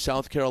 LSU,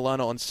 South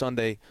Carolina on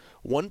Sunday,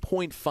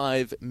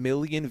 1.5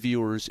 million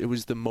viewers. It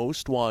was the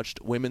most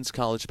watched women's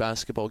college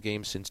basketball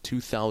game since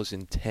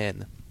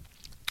 2010.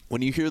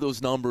 When you hear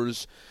those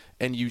numbers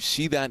and you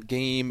see that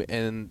game,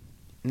 and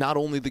not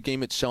only the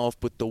game itself,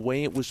 but the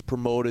way it was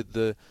promoted,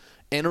 the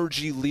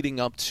energy leading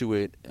up to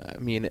it, I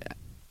mean,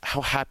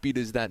 how happy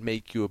does that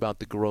make you about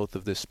the growth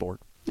of this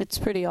sport? It's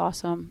pretty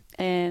awesome,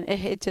 and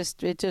it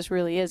just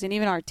really is. And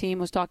even our team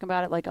was talking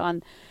about it,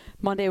 on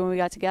Monday when we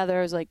got together,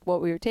 I was like,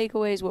 what were your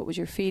takeaways? What was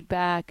your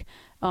feedback?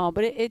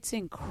 But it's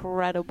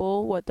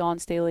incredible what Dawn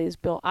Staley has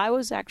built. I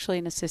was actually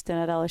an assistant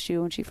at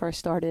LSU when she first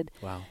started.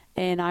 Wow.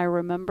 And I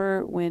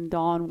remember when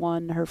Dawn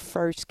won her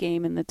first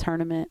game in the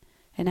tournament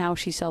and how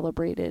she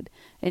celebrated.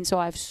 And so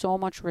I have so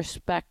much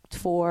respect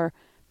for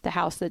the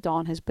house that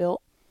Dawn has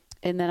built.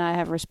 And then I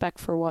have respect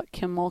for what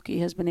Kim Mulkey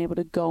has been able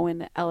to go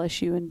into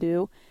LSU and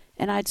do.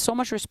 And I had so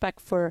much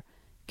respect for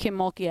Kim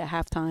Mulkey at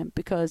halftime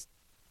because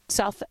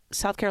South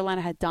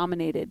Carolina had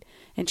dominated.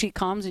 And she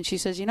comes and she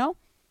says, you know,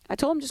 I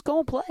told them just go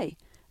and play.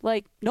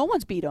 Like, no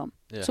one's beat them.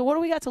 Yeah. So what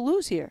do we got to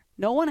lose here?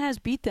 No one has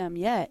beat them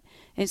yet.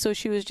 And so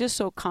she was just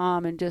so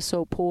calm and just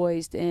so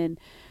poised. And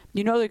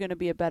you know they're going to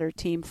be a better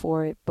team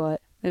for it.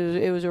 But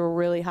it was a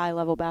really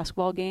high-level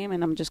basketball game,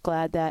 and I'm just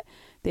glad that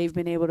they've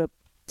been able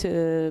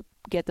to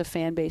get the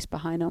fan base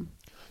behind them.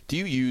 Do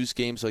you use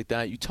games like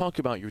that? You talk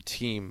about your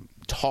team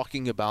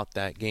talking about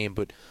that game,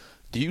 but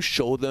do you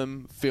show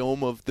them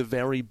film of the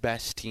very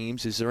best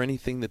teams? Is there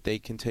anything that they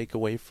can take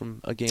away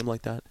from a game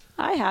like that?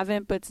 I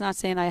haven't, but it's not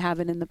saying I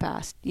haven't in the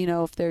past. You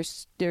know, if there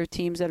are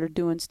teams that are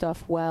doing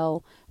stuff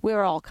well,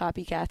 we're all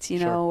copycats, you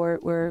know,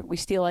 or we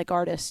steal like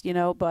artists, you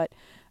know. But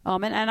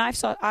and I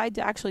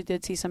actually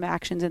did see some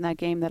actions in that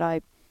game that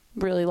I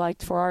really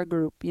liked for our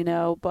group, you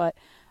know. But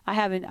I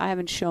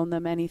haven't shown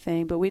them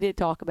anything. But we did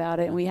talk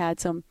about it, and we had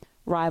some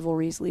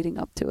rivalries leading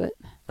up to it.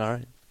 All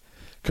right.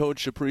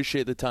 Coach,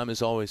 appreciate the time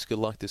as always. Good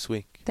luck this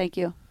week. Thank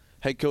you.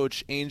 Head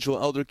coach Angel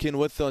Elderkin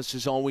with us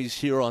as always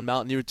here on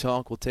Mountaineer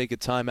Talk. We'll take a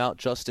timeout.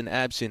 Justin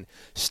Abson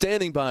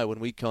standing by when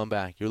we come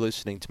back. You're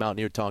listening to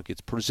Mountaineer Talk.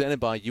 It's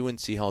presented by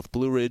UNC Health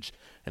Blue Ridge,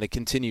 and it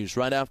continues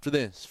right after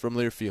this from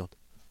Learfield.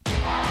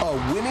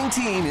 A winning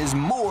team is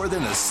more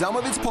than the sum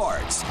of its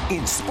parts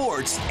in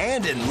sports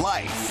and in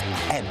life.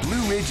 At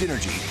Blue Ridge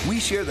Energy, we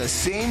share the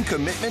same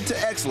commitment to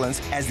excellence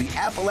as the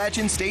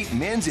Appalachian State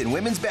men's and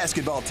women's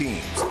basketball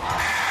teams.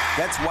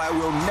 That's why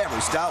we'll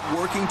never stop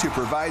working to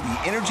provide the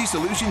energy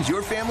solutions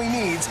your family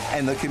needs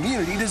and the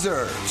community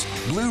deserves.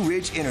 Blue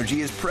Ridge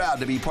Energy is proud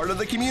to be part of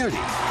the community,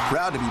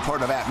 proud to be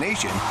part of App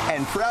Nation,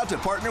 and proud to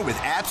partner with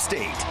App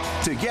State.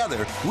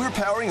 Together, we're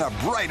powering a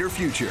brighter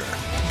future.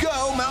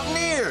 Go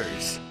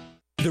Mountaineers!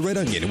 The Red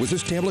Onion was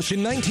established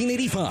in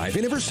 1985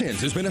 and ever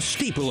since has been a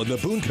staple in the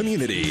Boone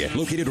community.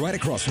 Located right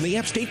across from the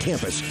App State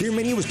campus, their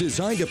menu was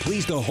designed to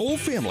please the whole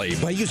family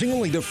by using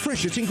only the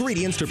freshest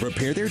ingredients to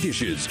prepare their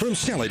dishes. From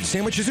salads,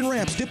 sandwiches, and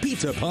wraps to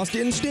pizza, pasta,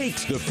 and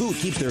steaks, the food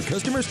keeps their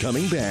customers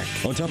coming back.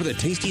 On top of the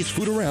tastiest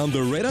food around,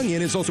 the Red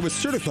Onion is also a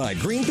certified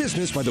green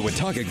business by the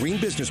Watauga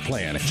Green Business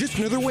Plan. Just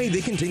another way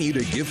they continue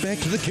to give back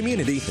to the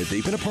community that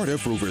they've been a part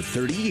of for over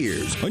 30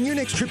 years. On your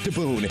next trip to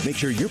Boone, make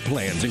sure your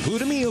plans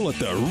include a meal at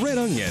the Red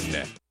Onion.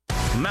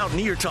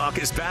 Mountaineer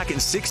Talk is back in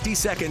 60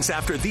 seconds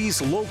after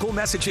these local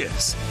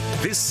messages.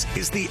 This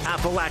is the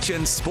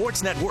Appalachian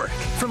Sports Network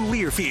from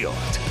Learfield.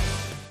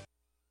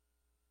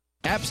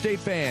 App State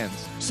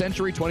fans,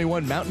 Century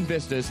 21 Mountain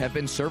Vistas have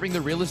been serving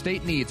the real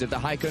estate needs of the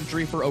High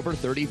Country for over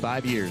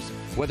 35 years.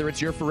 Whether it's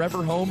your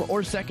forever home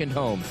or second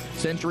home,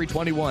 Century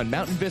 21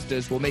 Mountain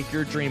Vistas will make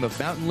your dream of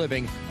mountain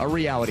living a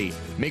reality.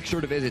 Make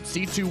sure to visit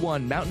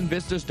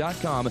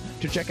c21mountainvistas.com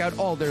to check out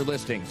all their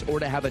listings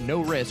or to have a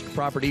no-risk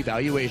property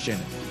valuation.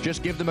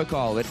 Just give them a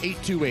call at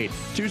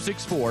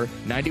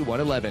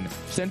 828-264-9111.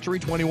 Century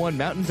 21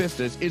 Mountain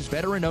Vistas is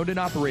veteran-owned and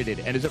operated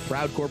and is a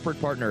proud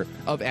corporate partner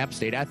of App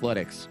State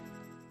Athletics.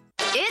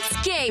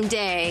 It's game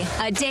day,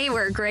 a day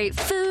where great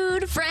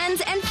food, friends,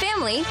 and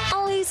family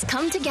always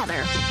come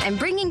together. And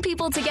bringing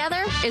people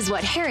together is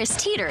what Harris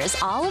Teeter is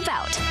all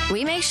about.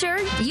 We make sure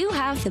you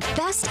have the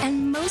best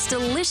and most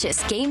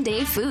delicious game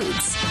day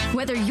foods.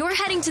 Whether you're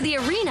heading to the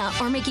arena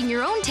or making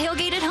your own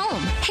tailgate at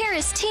home,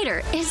 Harris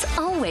Teeter is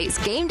always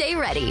game day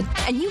ready.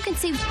 And you can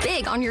save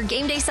big on your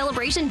game day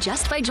celebration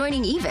just by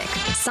joining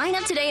EVIC. Sign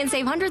up today and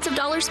save hundreds of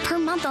dollars per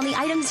month on the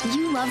items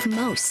you love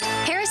most.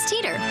 Harris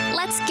Teeter,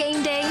 let's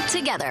game day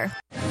together.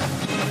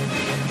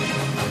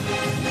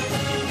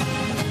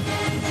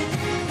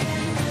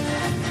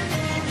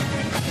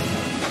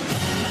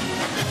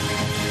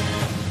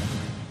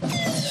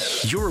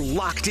 You're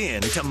locked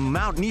in to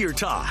Mountaineer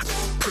Talk,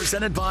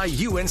 presented by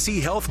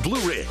UNC Health Blue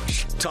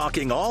Ridge,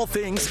 talking all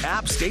things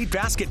App State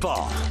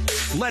basketball.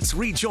 Let's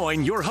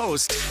rejoin your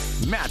host,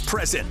 Matt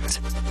Present.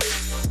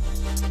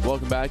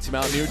 Welcome back to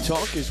Mountaineer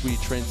Talk as we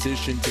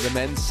transition to the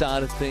men's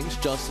side of things.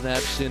 Justin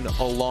Abson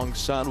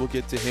alongside. We'll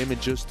get to him in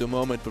just a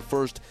moment. But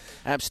first,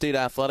 App State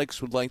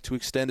Athletics would like to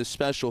extend a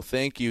special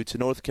thank you to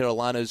North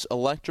Carolina's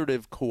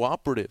electric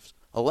cooperatives,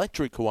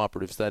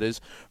 that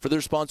is, for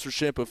their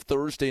sponsorship of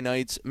Thursday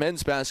night's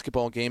men's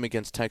basketball game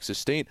against Texas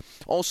State.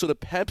 Also to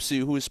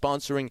Pepsi, who is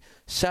sponsoring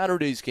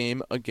Saturday's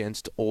game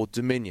against Old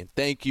Dominion.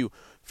 Thank you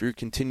for your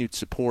continued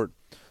support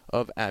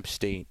of App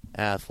State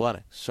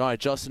Athletics. All right,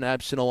 Justin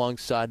Abson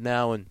alongside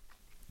now, and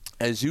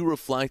as you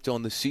reflect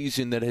on the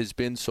season that has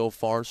been so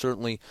far,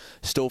 certainly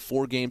still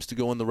 4 games to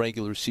go in the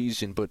regular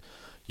season, but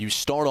you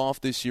start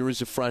off this year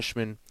as a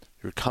freshman,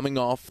 you're coming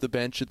off the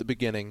bench at the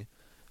beginning,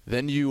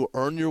 then you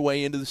earn your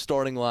way into the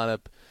starting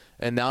lineup,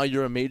 and now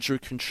you're a major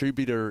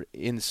contributor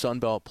in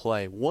Sunbelt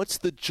play. What's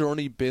the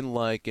journey been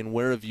like, and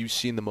where have you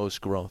seen the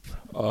most growth?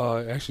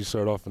 I actually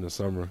started off in the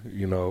summer.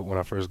 When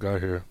I first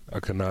got here, I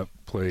could not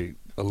play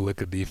a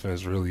lick of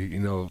defense, really.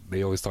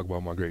 They always talk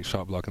about my great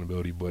shot blocking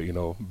ability, but,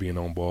 being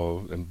on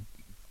ball and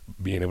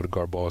being able to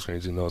guard ball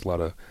screens, there's a lot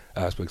of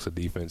aspects of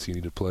defense you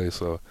need to play.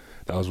 So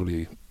that was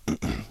really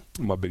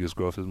my biggest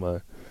growth, is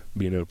my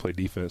being able to play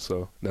defense.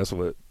 So that's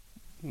what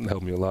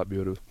helped me a lot, be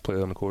able to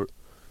play on the court.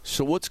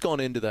 So what's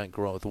gone into that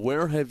growth?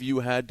 Where have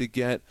you had to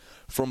get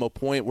from a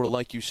point where,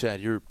 like you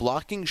said, you're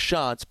blocking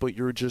shots, but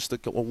you're just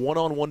a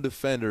one-on-one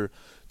defender,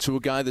 to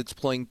a guy that's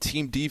playing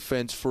team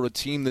defense for a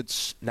team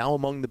that's now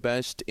among the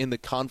best in the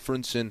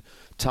conference and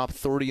top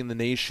 30 in the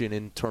nation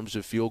in terms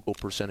of field goal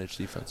percentage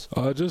defense?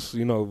 Just,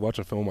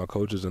 watching film with my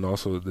coaches, and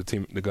also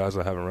the guys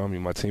I have around me,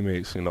 my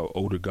teammates,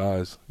 older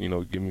guys,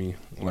 give me,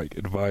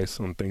 advice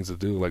on things to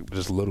do,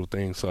 just little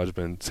things. So I've just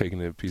been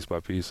taking it piece by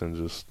piece and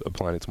just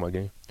applying it to my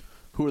game.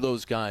 Who are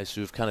those guys who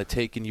have kind of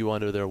taken you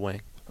under their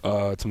wing?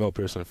 Tamel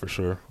Pearson, for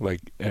sure.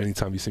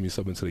 Anytime you see me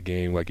sub into the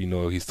game,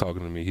 he's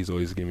talking to me. He's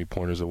always giving me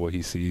pointers of what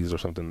he sees or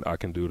something I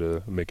can do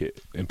to make an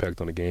impact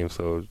on the game.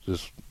 So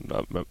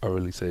I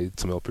really say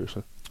Tamel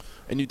Pearson.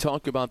 And you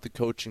talk about the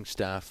coaching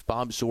staff.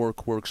 Bob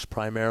Zork works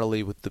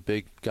primarily with the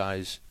big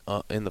guys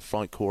in the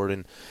front court,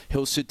 and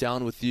he'll sit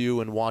down with you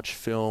and watch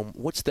film.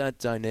 What's that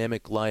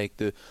dynamic like,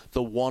 the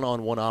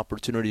one-on-one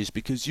opportunities?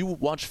 Because you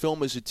watch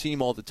film as a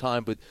team all the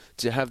time, but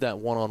to have that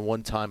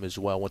one-on-one time as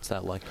well, what's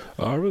that like?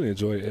 I really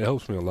enjoy it. It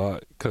helps me a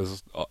lot,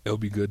 because it'll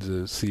be good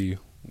to see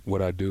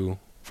what I do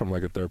from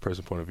a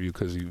third-person point of view,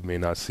 because you may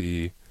not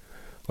see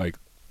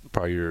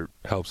probably your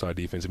help side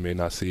defense. You may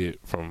not see it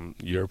from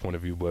your point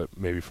of view, but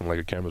maybe from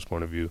a camera's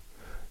point of view,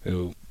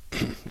 it'll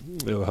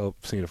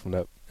help seeing it from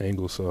that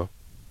angle. So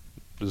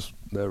just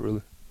that,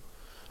 really.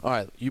 All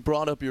right, you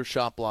brought up your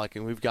shot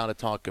blocking. We've got to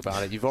talk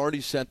about it. You've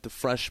already set the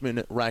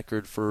freshman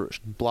record for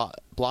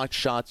blocked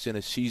shots in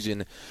a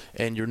season,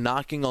 and you're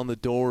knocking on the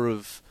door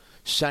of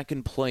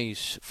second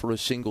place for a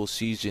single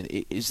season.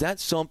 Is that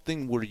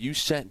something where you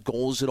set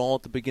goals at all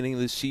at the beginning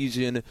of the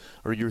season,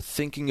 or you're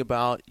thinking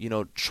about,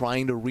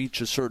 trying to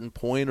reach a certain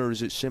point, or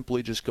is it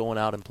simply just going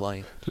out and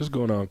playing? Just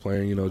going out and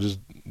playing, just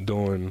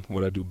doing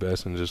what I do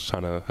best and just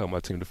trying to help my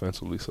team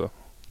defensively. So,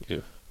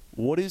 yeah.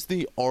 What is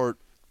the art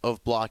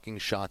of blocking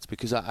shots?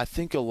 Because I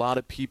think a lot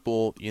of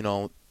people,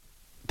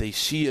 they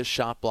see a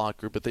shot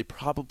blocker, but they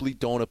probably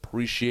don't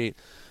appreciate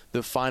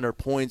the finer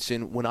points.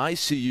 And when I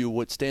see you,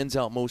 what stands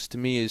out most to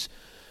me is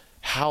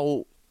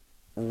how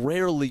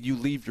rarely you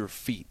leave your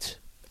feet.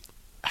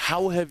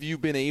 How have you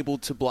been able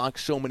to block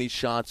so many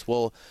shots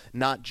while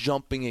not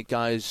jumping at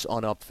guys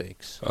on up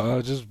fakes?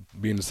 Just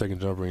being the second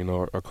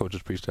jumper, our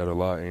coaches preach that a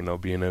lot,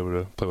 being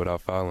able to play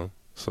without fouling.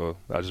 So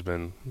I've just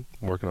been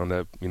working on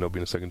that, being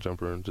a second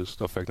jumper and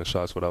just affecting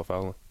shots without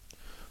fouling.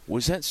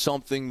 Was that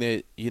something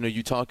that,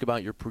 you talk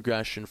about your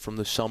progression from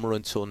the summer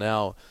until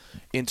now,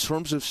 in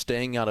terms of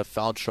staying out of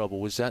foul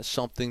trouble, was that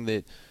something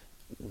that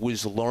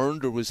was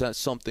learned, or was that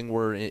something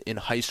where in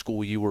high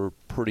school you were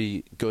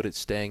pretty good at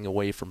staying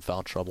away from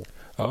foul trouble?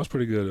 I was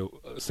pretty good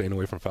at staying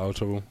away from foul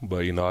trouble,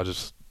 but, I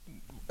just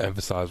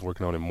emphasized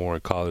working on it more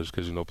in college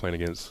because, playing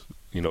against,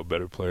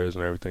 better players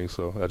and everything.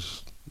 So I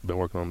just been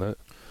working on that.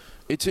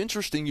 It's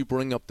interesting you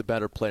bring up the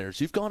better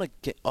players. You've gone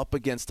up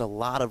against a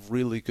lot of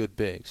really good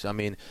bigs. I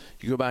mean,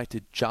 you go back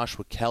to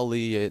Joshua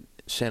Kelly at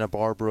Santa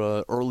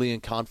Barbara, early in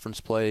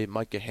conference play,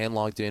 Micah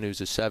Hanlogden, who's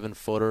a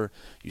 7-footer.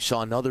 You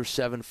saw another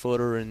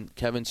 7-footer in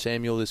Kevin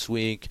Samuel this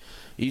week.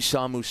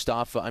 Esau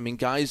Mustafa. I mean,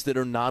 guys that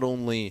are not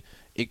only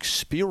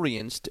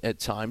experienced at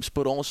times,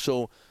 but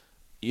also,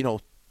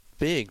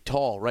 big,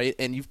 tall, right?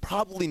 And you've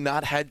probably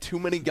not had too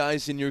many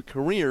guys in your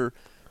career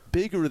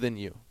bigger than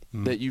you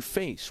that you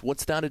face.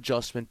 What's that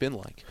adjustment been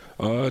like?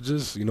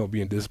 Just,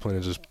 being disciplined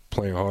and just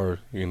playing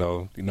hard,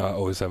 not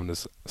always having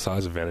this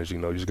size advantage.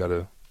 You just got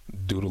to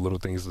do the little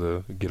things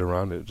to get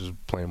around it, just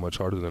playing much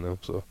harder than them.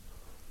 So,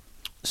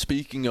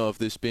 speaking of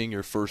this being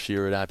your first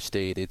year at App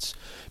State, it's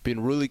been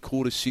really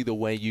cool to see the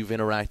way you've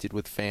interacted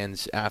with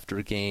fans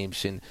after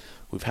games, and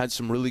we've had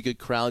some really good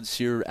crowds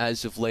here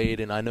as of late,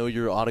 and I know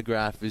your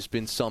autograph has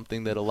been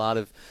something that a lot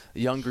of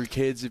younger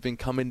kids have been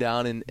coming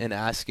down and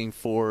asking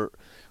for.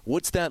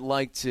 What's that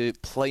like to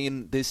play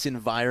in this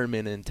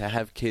environment and to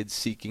have kids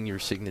seeking your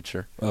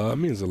signature? It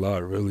means a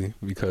lot, really,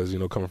 because,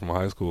 coming from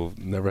high school,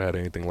 never had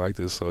anything like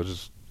this, so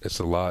it's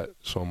a lot.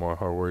 Showing my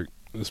hard work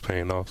is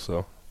paying off,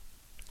 so.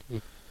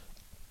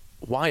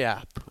 Why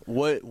App?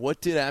 What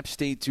did App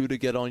State do to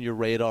get on your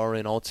radar,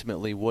 and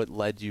ultimately what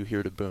led you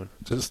here to Boone?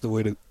 Just the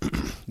way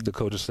the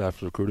coaching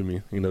staff recruited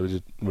me.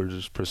 We're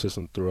just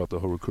persistent throughout the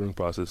whole recruiting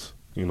process.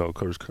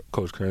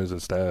 Coach Kearns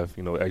and staff,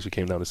 actually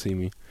came down to see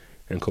me.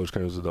 And Coach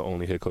Kearns was the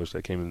only head coach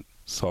that came and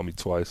saw me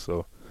twice,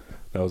 so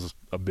that was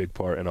a big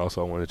part. And also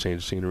I wanted to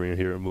change the scenery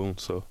here in Boone.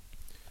 So,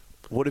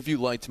 what have you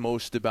liked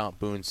most about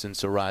Boone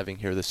since arriving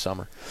here this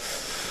summer?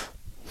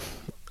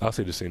 I'll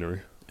say the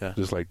scenery. Yeah.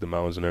 Just like the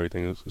mountains and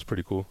everything is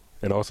pretty cool.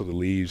 And also the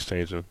leaves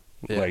changing.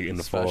 like in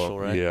the special, fall.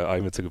 Right? Yeah, I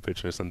even took a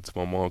picture and sent it to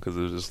my mom because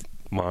it was just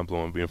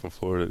mind-blowing being from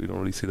Florida. You don't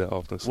really see that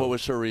often. So. What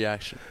was her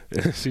reaction?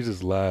 She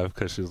just laughed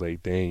because she was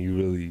like, dang,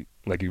 you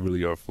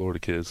really are a Florida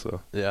kid.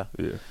 So yeah.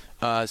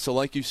 So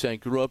like you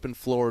said, grew up in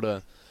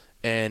Florida,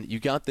 and you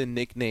got the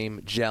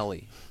nickname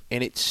Jelly,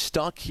 and it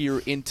stuck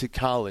here into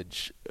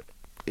college.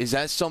 Is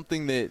that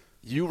something that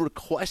you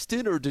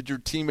requested, or did your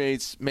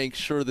teammates make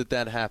sure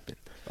that happened?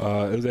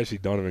 It was actually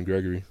Donovan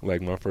Gregory.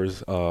 Like my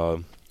first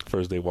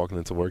day walking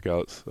into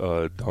workouts,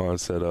 Don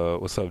said,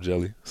 "What's up,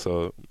 Jelly?"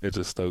 So it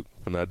just stuck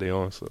from that day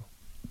on. So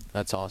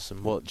that's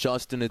awesome. Well,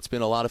 Justin, it's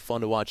been a lot of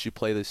fun to watch you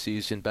play this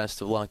season.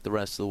 Best of luck the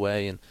rest of the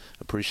way, and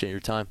appreciate your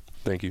time.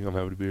 Thank you. I'm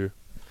happy to be here.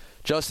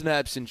 Justin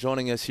Abson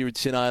joining us here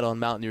tonight on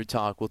Mountaineer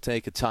Talk. We'll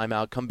take a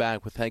timeout, come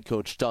back with head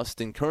coach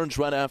Dustin Kearns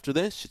right after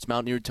this. It's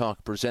Mountaineer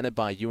Talk presented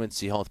by UNC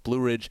Health Blue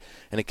Ridge,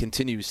 and it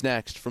continues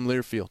next from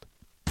Learfield.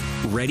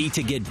 Ready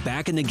to get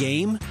back in the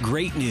game?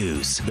 Great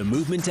news. The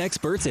movement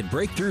experts at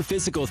Breakthrough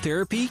Physical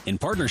Therapy, in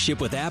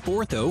partnership with App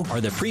Ortho, are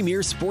the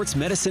premier sports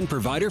medicine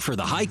provider for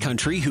the high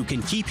country who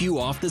can keep you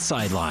off the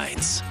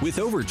sidelines. With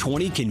over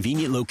 20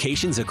 convenient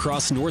locations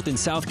across North and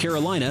South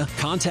Carolina,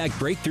 contact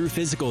Breakthrough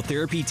Physical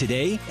Therapy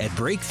today at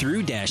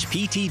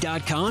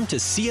breakthrough-pt.com to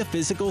see a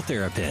physical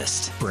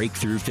therapist.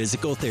 Breakthrough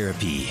Physical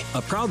Therapy,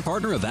 a proud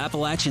partner of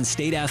Appalachian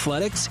State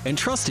Athletics and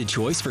trusted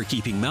choice for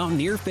keeping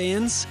Mountaineer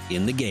fans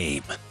in the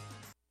game.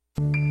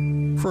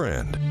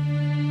 Friend,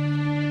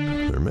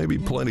 there may be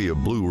plenty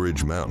of Blue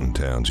Ridge mountain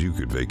towns you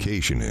could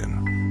vacation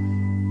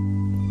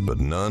in, but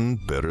none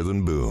better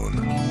than Boone.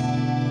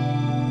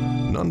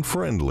 None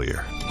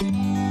friendlier.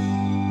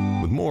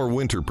 With more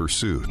winter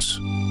pursuits,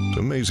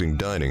 amazing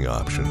dining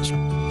options,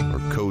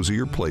 or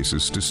cozier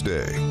places to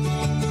stay.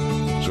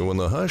 So when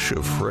the hush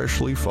of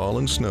freshly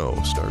fallen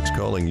snow starts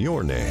calling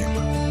your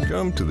name,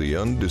 come to the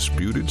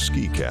undisputed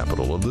ski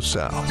capital of the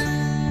South,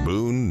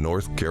 Boone,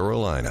 North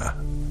Carolina.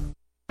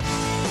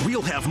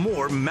 We'll have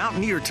more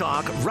Mountaineer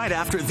Talk right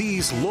after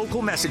these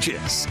local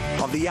messages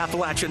on the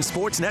Appalachian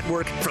Sports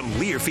Network from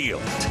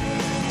Learfield.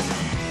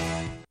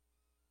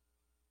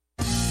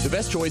 The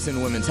best choice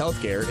in women's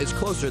healthcare is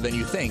closer than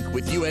you think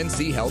with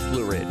UNC Health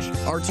Blue Ridge.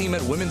 Our team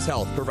at Women's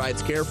Health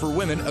provides care for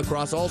women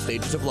across all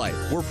stages of life.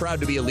 We're proud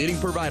to be a leading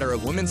provider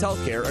of women's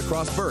healthcare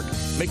across Burke,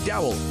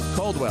 McDowell,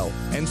 Caldwell,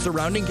 and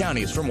surrounding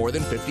counties for more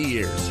than 50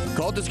 years.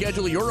 Call to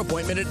schedule your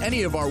appointment at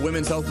any of our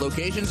Women's Health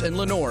locations in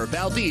Lenore,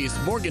 Valdez,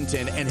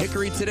 Morganton, and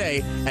Hickory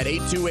today at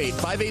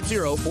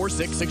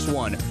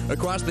 828-580-4661.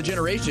 Across the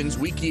generations,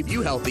 we keep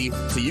you healthy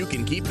so you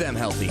can keep them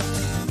healthy.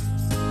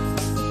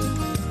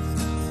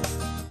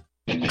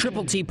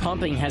 Triple T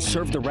Pumping has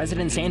served the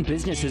residents and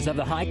businesses of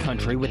the High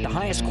Country with the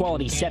highest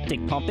quality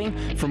septic pumping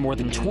for more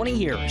than 20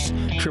 years.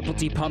 Triple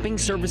T Pumping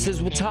services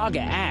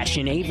Watauga, Ashe,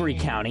 and Avery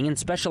County and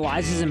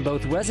specializes in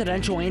both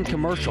residential and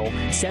commercial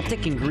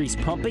septic and grease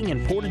pumping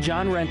and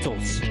porta-john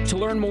rentals. To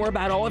learn more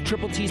about all of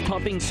Triple T's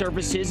pumping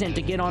services and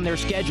to get on their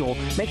schedule,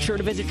 make sure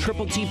to visit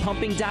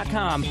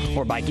tripletpumping.com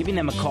or by giving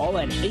them a call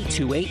at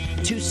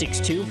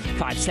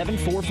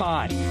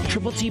 828-262-5745.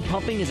 Triple T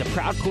Pumping is a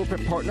proud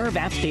corporate partner of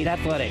App State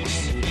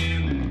Athletics.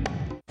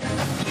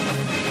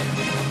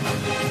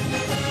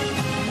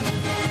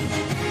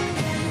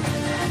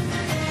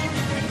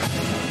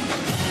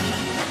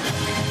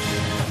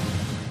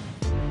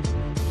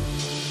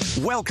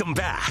 Welcome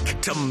back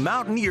to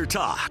Mountaineer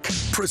Talk,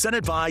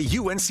 presented by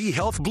UNC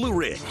Health Blue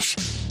Ridge.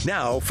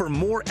 Now, for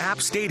more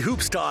App State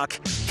Hoops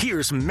Talk,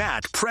 here's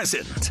Matt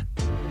Present.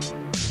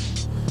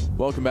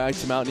 Welcome back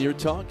to Mountaineer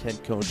Talk.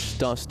 Head coach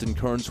Dustin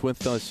Kearns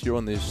with us here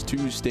on this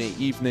Tuesday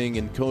evening.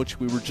 And, Coach,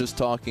 we were just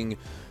talking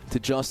to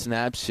Justin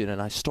Abson, and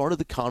I started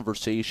the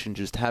conversation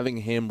just having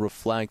him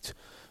reflect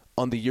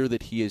on the year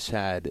that he has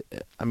had.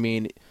 I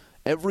mean,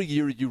 every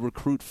year you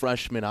recruit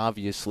freshmen,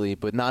 obviously,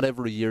 but not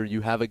every year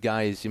you have a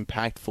guy as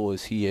impactful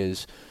as he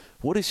is.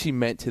 What has he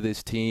meant to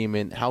this team,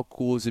 and how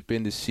cool has it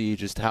been to see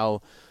just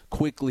how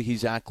quickly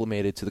he's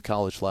acclimated to the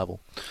college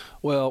level?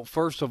 Well,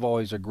 first of all,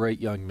 he's a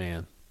great young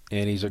man,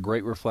 and he's a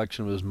great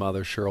reflection of his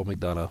mother, Cheryl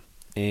McDonough.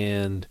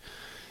 And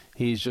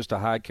he's just a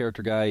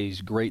high-character guy.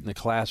 He's great in the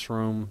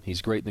classroom.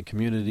 He's great in the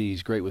community.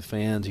 He's great with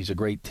fans. He's a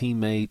great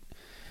teammate.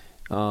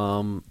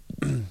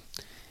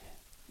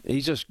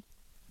 He's just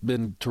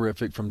been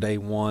terrific from day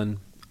one.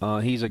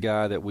 He's a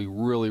guy that we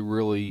really,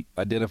 really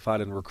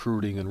identified in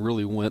recruiting and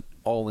really went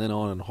all in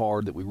on and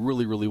hard, that we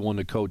really, really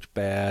wanted to coach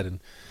bad.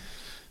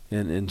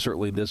 And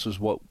certainly this is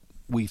what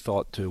we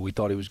thought, too. We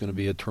thought he was going to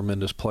be a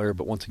tremendous player,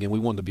 but once again, we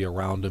wanted to be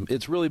around him.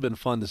 It's really been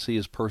fun to see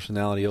his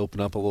personality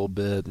open up a little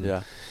bit.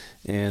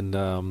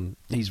 And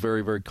he's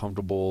very, very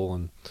comfortable,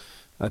 and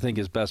I think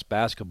his best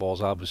basketball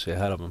is obviously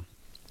ahead of him.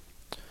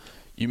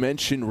 You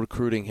mentioned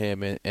recruiting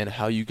him and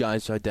how you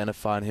guys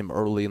identified him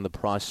early in the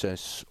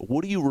process.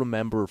 What do you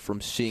remember from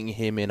seeing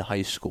him in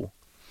high school?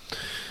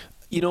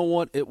 You know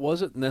what? It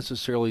wasn't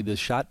necessarily the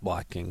shot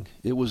blocking.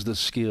 It was the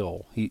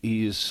skill. He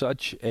is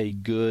such a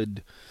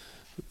good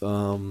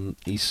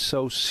He's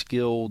so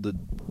skilled to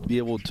be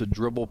able to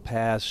dribble,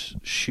 pass,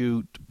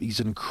 shoot. He's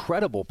an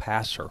incredible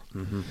passer.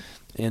 Mm-hmm.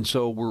 And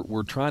so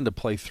we're trying to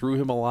play through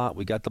him a lot.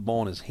 We got the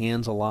ball in his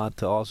hands a lot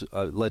to also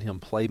let him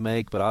play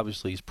make, but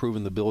obviously he's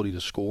proven the ability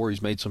to score.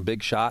 He's made some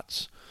big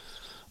shots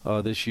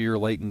this year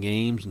late in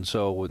games, and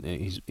so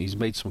he's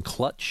made some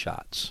clutch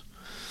shots.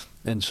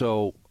 And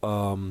so,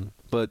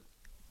 but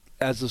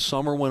as the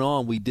summer went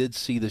on, we did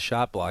see the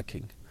shot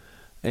blocking,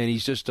 and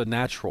he's just a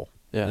natural.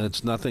 Yeah. And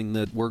it's nothing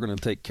that we're going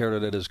to take care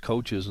of that as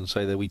coaches and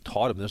say that we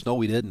taught him this. No,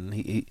 we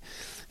didn't.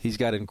 He's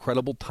got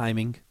incredible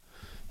timing.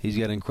 He's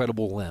got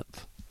incredible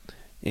length.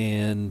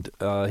 And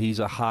he's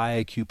a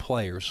high IQ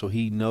player, so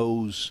he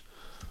knows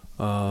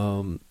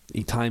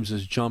he times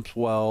his jumps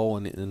well.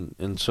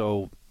 And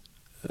so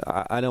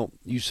I don't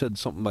 – you said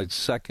something like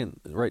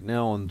second right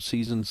now on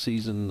season.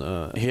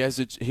 He has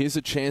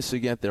a chance to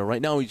get there.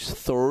 Right now he's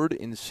third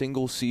in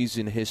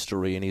single-season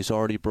history, and he's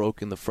already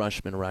broken the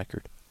freshman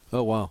record.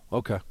 Oh, wow.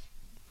 Okay.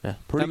 Yeah,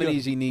 how many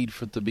does he need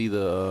for it to be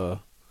the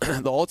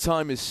the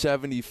all-time is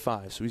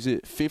 75, so he's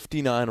at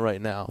 59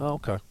 right now. Oh,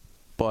 okay.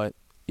 But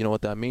you know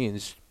what that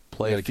means?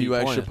 Play a few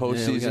extra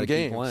postseason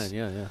games.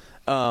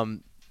 Yeah.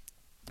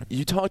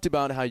 You talked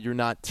about how you're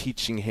not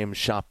teaching him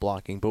shot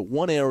blocking, but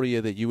one area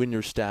that you and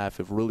your staff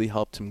have really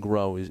helped him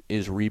grow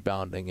is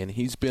rebounding, and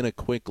he's been a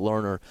quick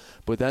learner.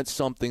 But that's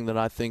something that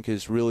I think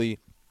has really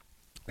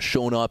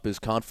shown up as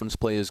conference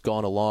play has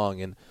gone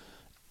along. And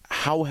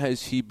how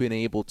has he been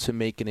able to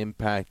make an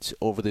impact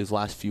over these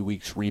last few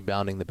weeks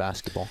rebounding the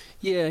basketball?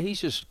 Yeah,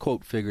 he's just,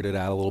 quote, figured it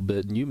out a little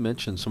bit. And you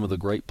mentioned some of the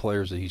great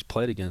players that he's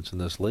played against in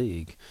this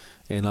league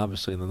and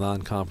obviously in the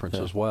non-conference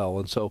as well.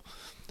 And so,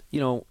 you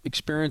know,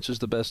 experience is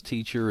the best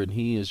teacher, and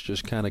he has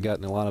just kind of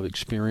gotten a lot of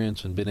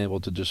experience and been able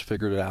to just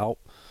figure it out.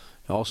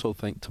 I also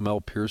think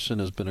Tamel Pearson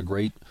has been a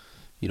great,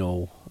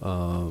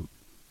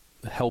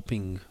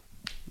 helping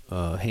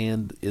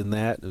hand in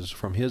that is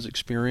from his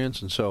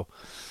experience. And so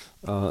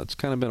it's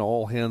kind of been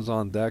all hands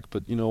on deck,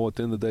 but, at the end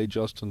of the day,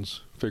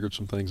 Justin's figured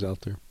some things out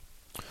there.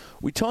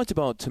 We talked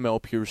about Tamel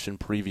Pearson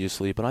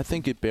previously, but I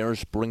think it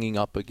bears bringing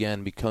up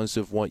again because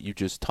of what you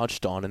just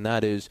touched on, and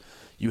that is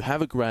you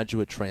have a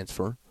graduate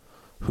transfer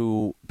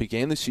who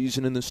began the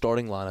season in the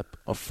starting lineup.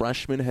 A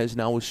freshman has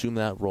now assumed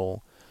that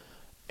role,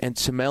 and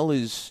Tamel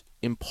is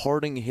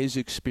imparting his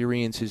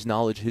experience, his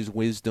knowledge, his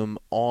wisdom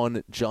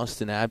on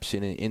Justin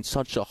Abson in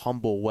such a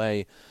humble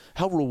way.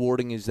 How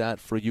rewarding is that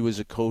for you as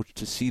a coach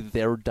to see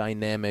their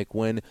dynamic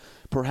when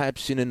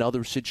perhaps in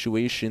another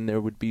situation there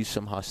would be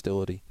some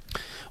hostility?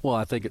 Well,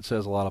 I think it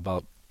says a lot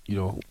about,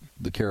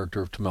 the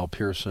character of Tamel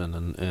Pearson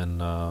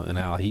and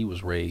how he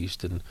was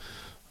raised and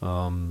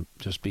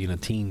just being a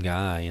team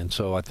guy. And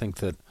so I think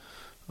that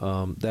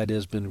that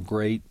has been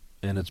great,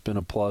 and it's been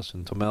a plus.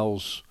 And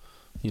Tamel's,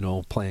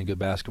 playing good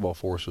basketball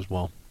for us as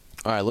well.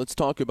 All right, let's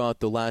talk about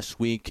the last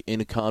week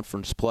in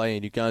conference play.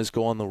 And you guys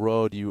go on the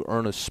road, you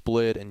earn a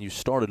split, and you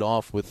started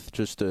off with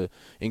just an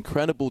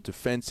incredible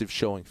defensive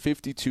showing.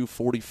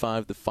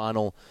 52-45 the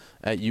final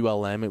at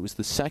ULM. It was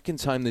the second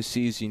time this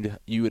season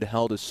you had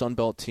held a Sun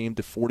Belt team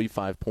to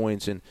 45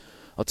 points. And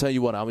I'll tell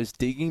you what, I was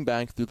digging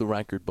back through the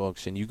record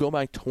books, and you go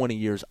back 20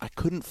 years, I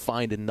couldn't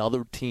find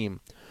another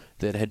team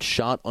that had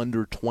shot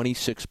under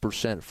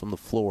 26% from the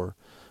floor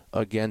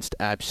against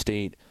App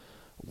State.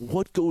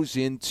 What goes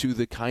into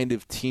the kind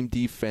of team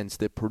defense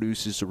that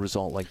produces a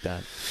result like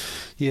that?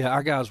 Yeah,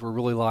 our guys were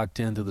really locked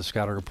into the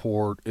scouting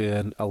report,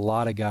 and a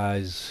lot of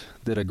guys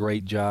did a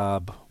great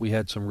job. We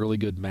had some really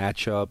good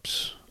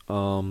matchups,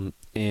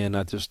 and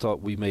I just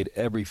thought we made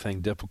everything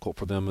difficult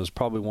for them. It was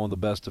probably one of the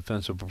best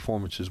defensive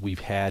performances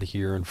we've had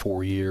here in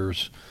 4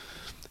 years.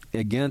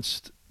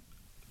 Against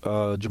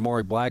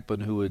Jamari Blackman,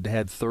 who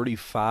had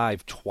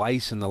 35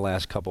 twice in the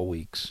last couple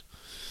weeks.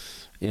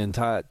 And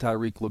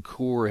Tyreek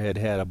LaCour had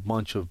a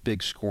bunch of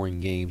big scoring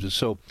games. And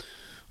so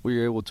we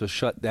were able to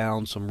shut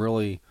down some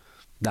really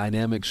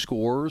dynamic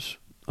scores.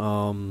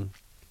 But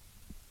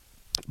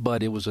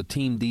it was a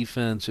team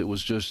defense. It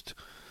was just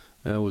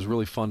it was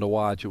really fun to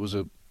watch.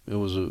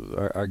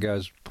 Our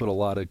guys put a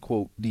lot of,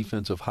 quote,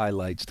 defensive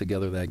highlights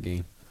together that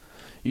game.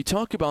 You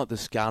talk about the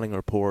scouting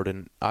report,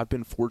 and I've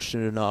been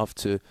fortunate enough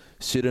to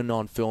sit in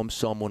on film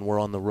some when we're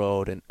on the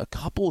road. And a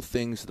couple of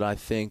things that I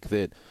think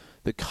that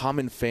the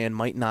common fan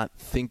might not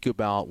think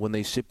about when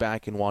they sit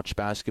back and watch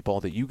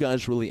basketball that you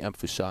guys really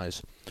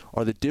emphasize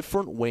are the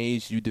different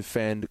ways you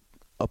defend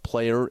a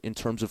player in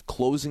terms of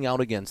closing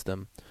out against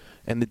them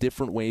and the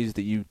different ways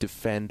that you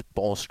defend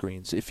ball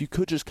screens. If you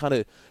could just kind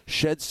of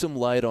shed some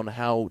light on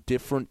how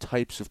different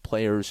types of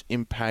players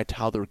impact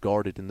how they're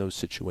guarded in those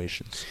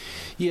situations.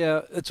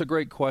 Yeah, it's a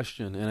great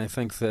question, and I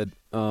think that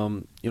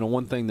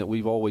one thing that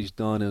we've always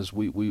done is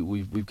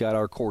we've got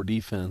our core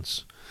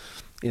defense,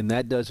 and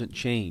that doesn't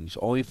change. The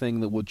only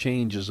thing that will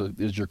change is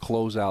your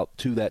closeout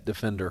to that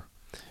defender.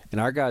 And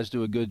our guys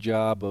do a good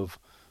job of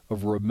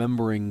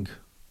remembering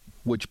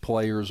which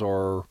players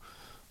are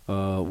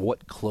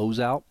what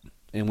closeout,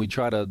 and we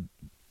try to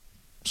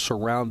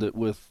surround it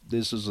with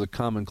this is a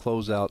common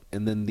closeout,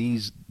 and then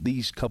these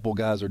couple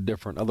guys are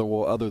different.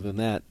 Other than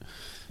that,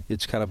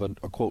 it's kind of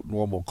a quote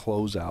normal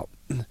closeout.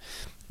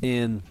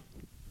 And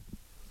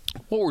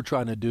what we're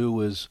trying to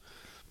do is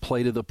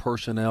play to the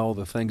personnel,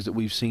 the things that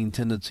we've seen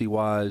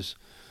tendency-wise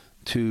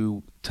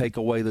to take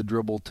away the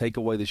dribble, take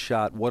away the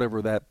shot,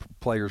 whatever that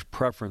player's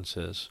preference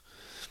is.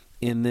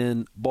 And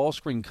then ball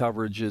screen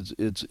coverage,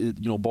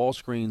 ball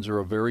screens are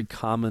a very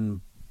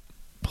common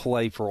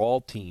play for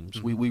all teams.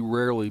 Mm-hmm. We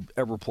rarely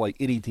ever play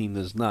any team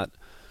that's not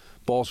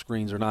 – ball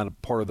screens are not a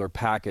part of their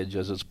package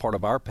as it's part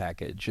of our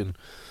package.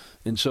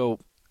 And so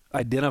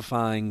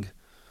identifying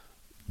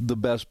the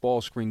best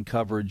ball screen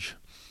coverage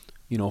 –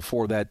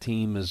 for that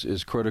team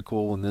is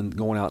critical, and then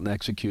going out and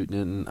executing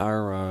it. And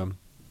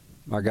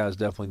our guys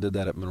definitely did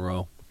that at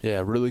Monroe.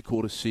 Yeah, really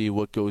cool to see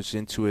what goes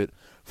into it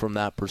from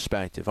that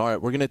perspective. All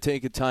right, we're going to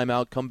take a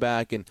timeout, come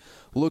back, and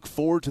look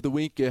forward to the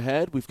week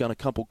ahead. We've got a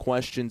couple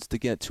questions to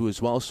get to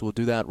as well, so we'll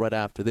do that right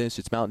after this.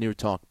 It's Mountaineer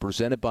Talk,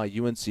 presented by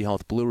UNC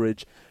Health Blue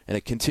Ridge, and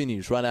it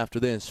continues right after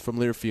this from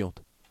Learfield.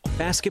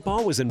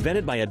 Basketball was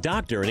invented by a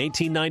doctor in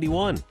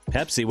 1891.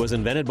 Pepsi was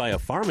invented by a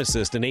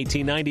pharmacist in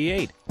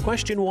 1898.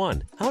 Question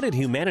 1. How did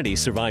humanity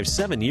survive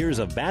 7 years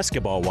of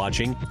basketball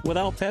watching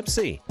without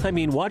Pepsi? I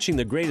mean, watching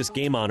the greatest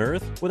game on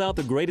earth without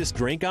the greatest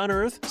drink on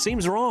earth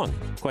seems wrong.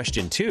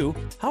 Question 2.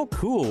 How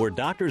cool were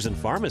doctors and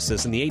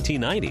pharmacists in the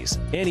 1890s?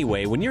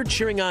 Anyway, when you're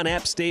cheering on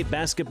App State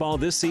basketball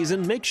this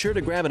season, make sure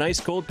to grab an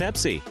ice-cold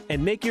Pepsi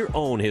and make your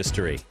own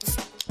history.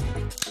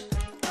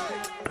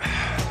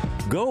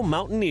 Go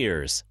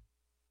Mountaineers!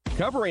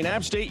 Covering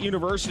App State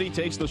University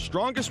takes the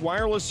strongest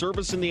wireless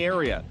service in the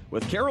area.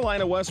 With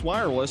Carolina West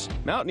Wireless,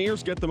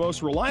 Mountaineers get the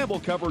most reliable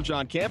coverage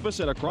on campus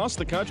and across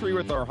the country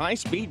with our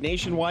high-speed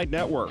nationwide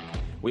network.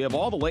 We have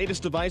all the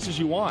latest devices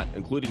you want,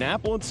 including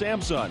Apple and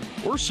Samsung.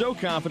 We're so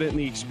confident in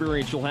the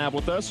experience you'll have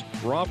with us,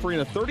 we're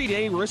offering a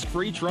 30-day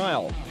risk-free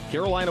trial.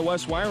 Carolina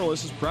West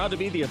Wireless is proud to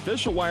be the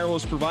official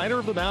wireless provider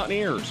of the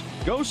Mountaineers.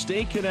 Go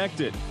stay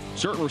connected.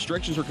 Certain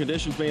restrictions or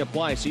conditions may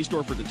apply. See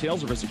store for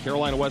details or visit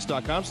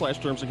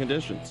carolinawest.com/terms and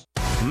conditions.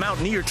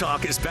 Mountaineer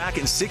Talk is back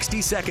in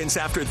 60 seconds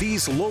after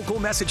these local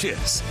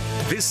messages.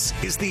 This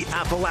is the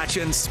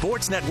Appalachian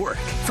Sports Network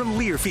from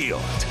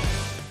Learfield.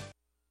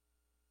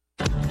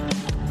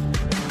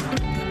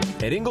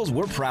 At Ingles,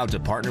 we're proud to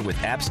partner with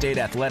App State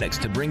Athletics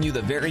to bring you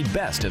the very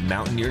best of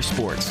Mountaineer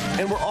sports.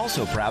 And we're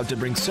also proud to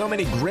bring so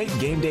many great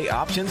game day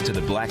options to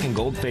the black and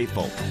gold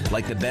faithful,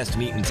 like the best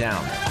meat in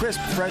town, crisp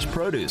fresh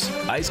produce,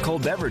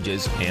 ice-cold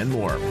beverages, and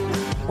more.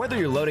 Whether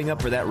you're loading up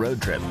for that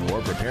road trip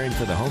or preparing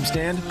for the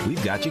homestand,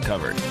 we've got you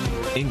covered.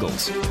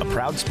 Ingles, a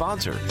proud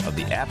sponsor of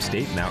the App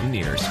State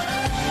Mountaineers.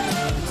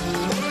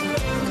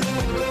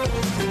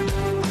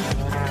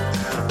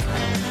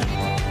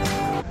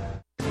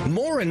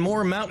 More and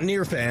more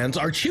Mountaineer fans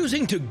are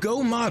choosing to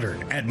go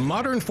modern at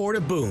Modern Ford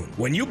of Boone.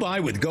 When you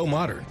buy with Go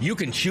Modern, you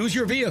can choose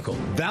your vehicle,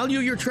 value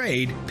your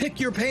trade, pick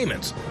your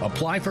payments,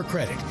 apply for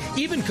credit,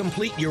 even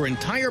complete your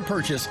entire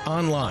purchase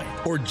online,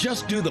 or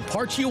just do the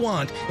parts you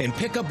want and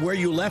pick up where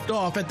you left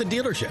off at the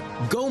dealership.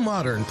 Go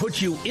Modern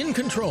puts you in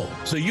control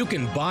so you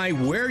can buy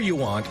where you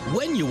want,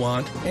 when you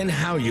want, and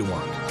how you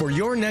want. For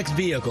your next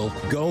vehicle,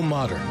 go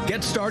modern.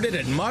 Get started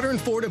at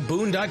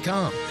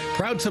modernfordofboone.com.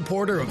 Proud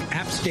supporter of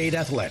App State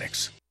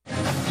Athletics.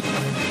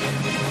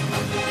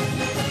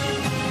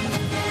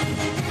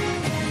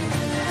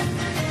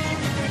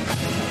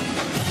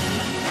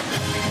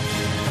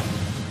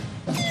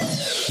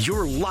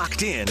 You're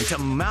locked in to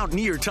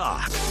Mountaineer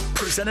Talk,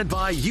 presented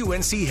by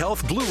UNC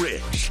Health Blue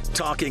Ridge,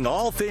 talking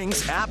all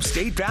things App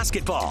State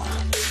basketball.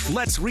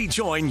 Let's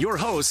rejoin your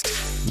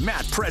host,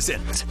 Matt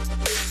Present.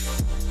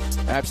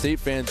 App State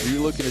fans, if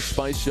you're looking to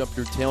spice up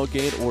your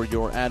tailgate or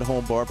your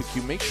at-home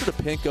barbecue, make sure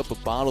to pick up a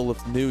bottle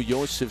of new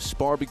Yosef's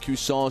barbecue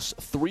sauce.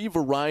 3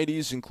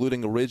 varieties,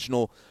 including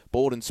original,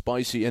 bold and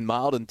spicy, and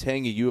mild and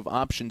tangy. You have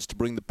options to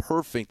bring the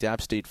perfect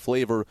App State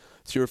flavor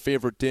to your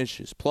favorite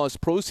dishes. Plus,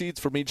 proceeds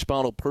from each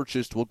bottle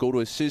purchased will go to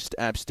assist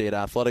App State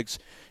Athletics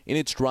in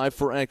its drive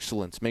for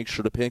excellence. Make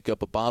sure to pick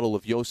up a bottle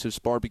of Yosef's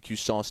barbecue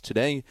sauce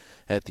today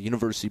at the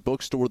University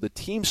Bookstore, the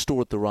Team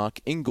Store at the Rock,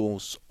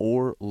 Ingles,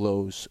 or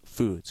Lowe's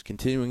Foods.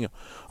 Continuing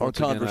our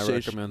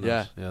conversation. I recommend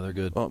those. Yeah, they're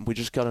good. We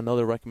just got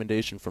another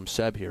recommendation from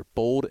Seb here.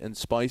 Bold and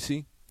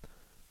spicy.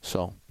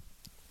 So,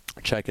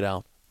 check it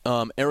out.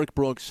 Eric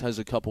Brooks has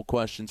a couple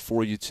questions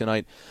for you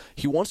tonight.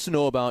 He wants to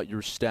know about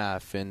your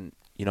staff, and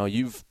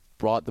you've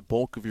brought the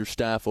bulk of your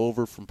staff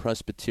over from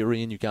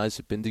Presbyterian. You guys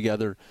have been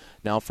together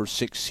now for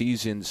 6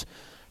 seasons.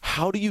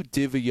 How do you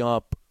divvy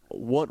up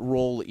what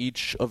role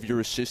each of your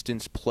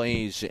assistants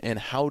plays, and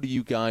how do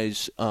you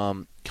guys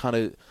kind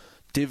of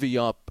divvy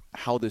up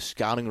how the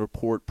scouting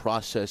report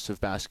process of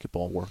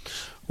basketball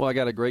works? Well, I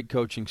got a great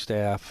coaching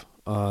staff.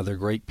 They're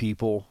great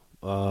people,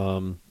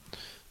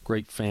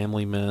 great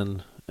family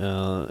men.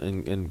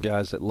 And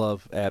guys that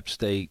love App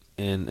State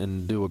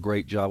and do a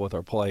great job with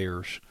our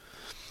players.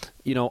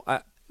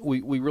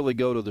 We really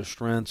go to the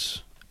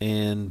strengths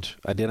and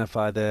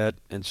identify that,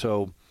 and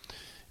so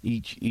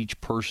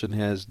each person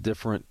has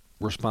different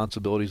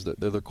responsibilities that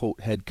they're the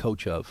quote head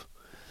coach of,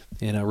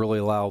 and I really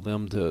allow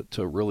them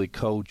to really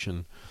coach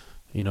and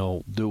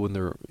doing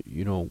their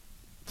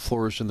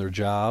flourish in their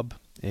job,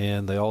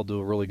 and they all do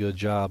a really good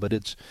job. But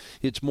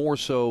it's more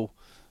so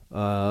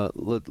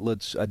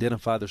let's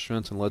identify their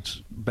strengths and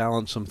let's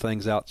balance some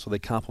things out so they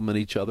complement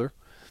each other,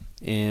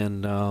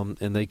 and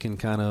they can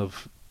kind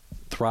of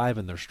thrive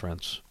in their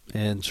strengths.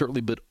 And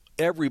certainly, but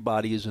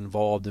everybody is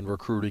involved in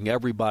recruiting.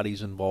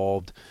 Everybody's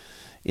involved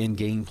in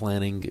game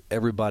planning.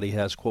 Everybody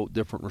has, quote,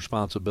 different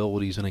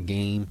responsibilities in a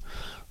game,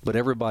 but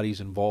everybody's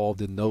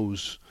involved in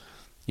those,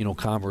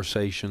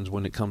 conversations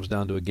when it comes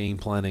down to a game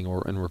planning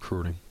or in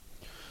recruiting.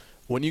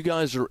 When you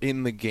guys are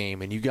in the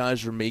game and you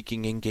guys are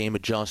making in-game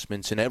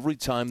adjustments, and every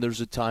time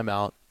there's a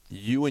timeout,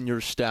 you and your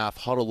staff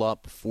huddle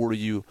up before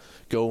you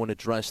go and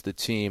address the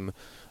team.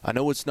 I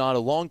know it's not a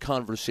long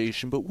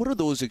conversation, but what are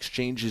those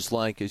exchanges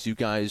like as you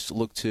guys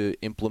look to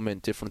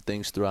implement different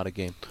things throughout a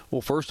game?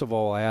 Well, first of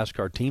all, I ask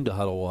our team to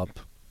huddle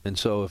up. And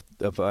so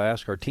if I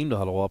ask our team to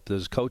huddle up,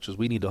 as coaches,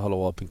 we need to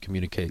huddle up and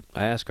communicate.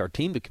 I ask our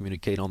team to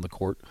communicate on the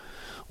court.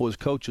 Well, as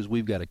coaches,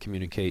 we've got to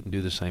communicate and do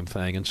the same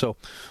thing. And so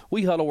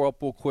we huddle up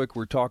real quick.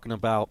 We're talking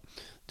about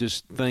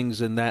just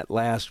things in that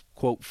last,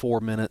 quote,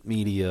 4-minute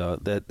media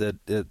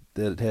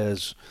that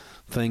has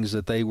things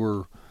that they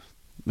were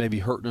maybe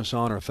hurting us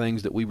on, or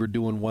things that we were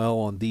doing well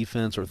on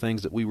defense, or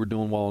things that we were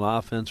doing well on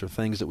offense, or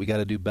things that we got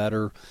to do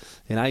better.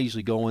 And I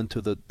usually go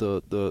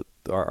into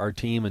our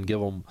team and give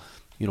them,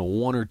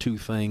 one or two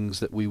things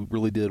that we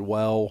really did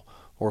well,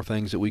 or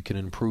things that we can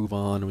improve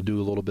on and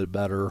do a little bit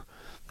better.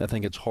 I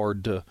think it's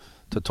hard to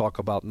talk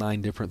about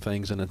 9 different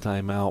things in a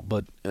timeout.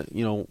 But,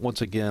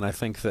 once again, I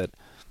think that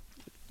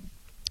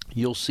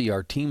you'll see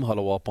our team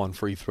huddle up on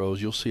free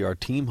throws. You'll see our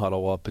team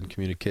huddle up and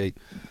communicate.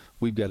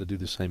 We've got to do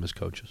the same as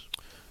coaches.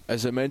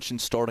 As I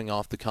mentioned starting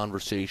off the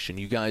conversation,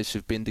 you guys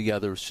have been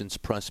together since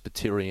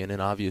Presbyterian,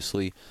 and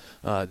obviously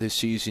this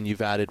season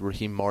you've added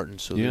Raheem Martin,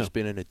 so there's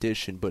been an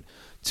addition. But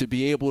to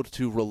be able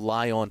to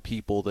rely on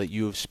people that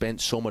you have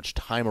spent so much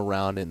time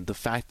around, and the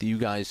fact that you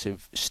guys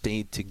have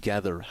stayed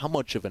together, how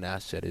much of an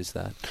asset is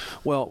that?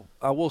 Well,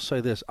 I will say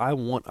this. I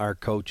want our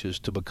coaches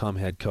to become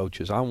head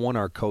coaches. I want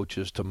our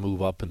coaches to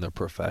move up in their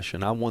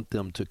profession. I want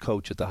them to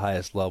coach at the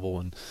highest level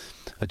and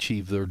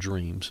achieve their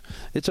dreams.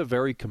 It's a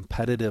very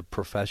competitive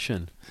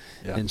profession.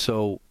 Yeah. And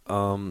so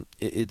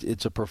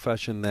it's a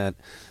profession that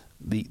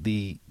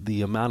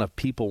the amount of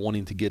people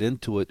wanting to get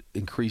into it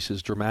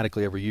increases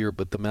dramatically every year,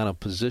 but the amount of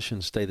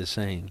positions stay the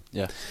same.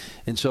 Yeah.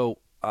 And so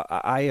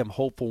I am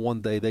hopeful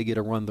one day they get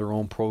to run their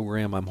own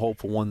program. I'm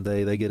hopeful one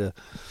day they get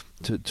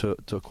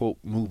to quote,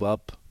 move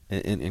up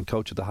and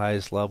coach at the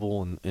highest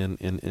level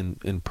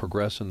and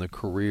progress in their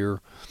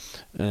career.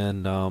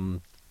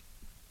 And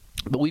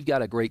but we've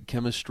got a great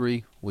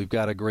chemistry. We've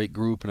got a great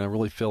group, and I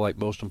really feel like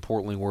most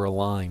importantly we're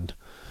aligned.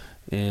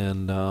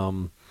 And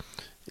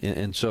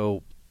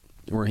so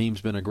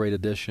Raheem's been a great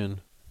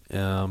addition,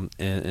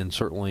 and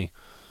certainly,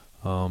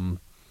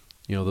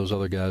 those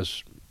other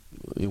guys,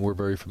 we're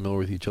very familiar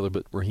with each other,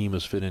 but Raheem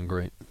has fit in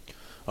great.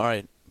 All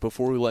right,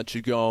 before we let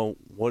you go,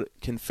 what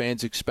can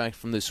fans expect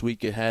from this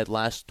week ahead?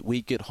 Last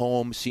week at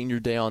home, Senior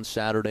Day on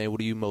Saturday. What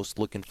are you most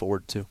looking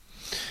forward to?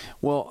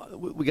 Well,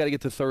 we got to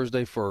get to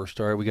Thursday first.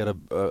 All right, we got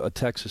a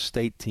Texas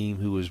State team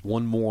who is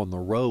one more on the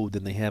road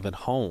than they have at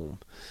home,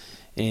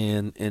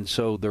 and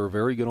so they're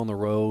very good on the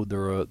road.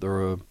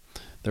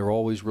 They're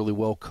always really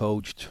well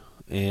coached,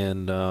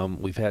 and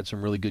we've had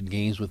some really good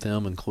games with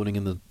them, including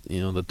in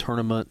the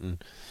tournament.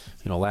 And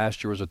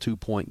last year was a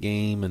 2-point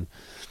game, and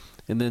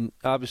then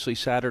obviously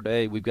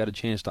Saturday we've got a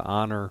chance to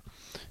honor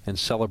and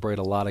celebrate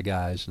a lot of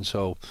guys, and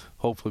so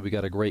hopefully we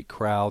got a great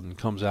crowd and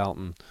comes out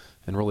and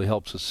really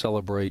helps us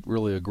celebrate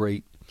really a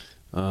great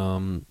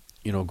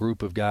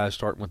group of guys,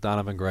 starting with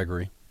Donovan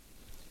Gregory.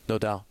 No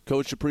doubt.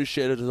 Coach,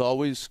 appreciate it as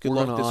always. Good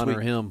luck this week. We're going to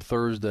honor him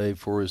Thursday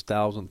for his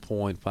 1,000th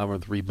point,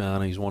 500th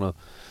rebound. He's one of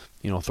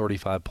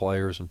 35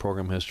 players in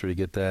program history to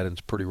get that, and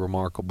it's pretty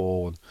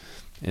remarkable.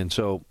 And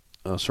so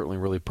certainly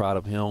really proud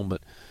of him.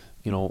 But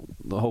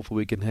hopefully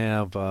we can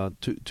have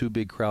two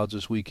big crowds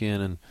this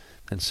weekend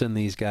and send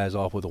these guys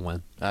off with a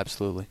win.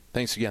 Absolutely.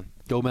 Thanks again.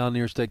 Go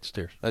Mountaineers, take the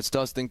stairs. That's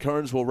Dustin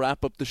Kearns. We'll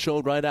wrap up the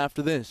show right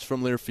after this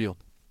from Learfield.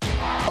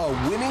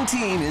 A winning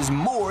team is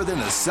more than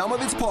the sum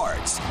of its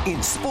parts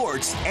in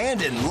sports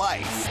and in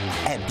life.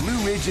 At Blue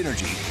Ridge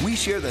Energy, we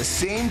share the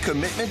same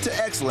commitment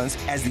to excellence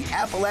as the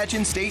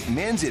Appalachian State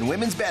men's and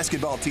women's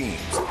basketball teams.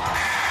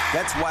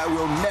 That's why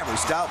we'll never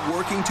stop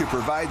working to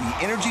provide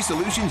the energy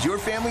solutions your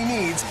family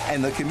needs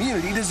and the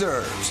community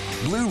deserves.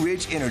 Blue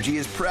Ridge Energy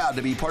is proud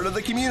to be part of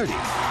the community,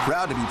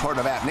 proud to be part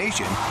of App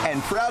Nation,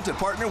 and proud to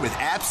partner with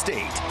App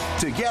State.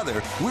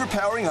 Together, we're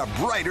powering a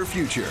brighter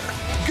future.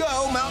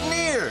 Go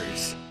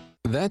Mountaineers!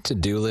 That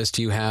to-do list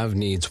you have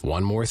needs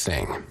one more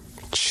thing.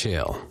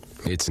 Chill.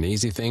 It's an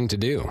easy thing to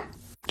do.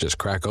 Just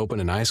crack open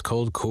an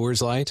ice-cold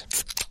Coors Light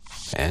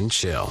and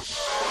chill.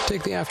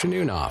 Take the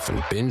afternoon off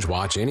and binge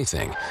watch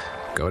anything.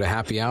 Go to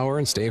happy hour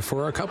and stay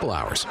for a couple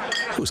hours.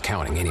 Who's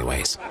counting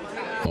anyways?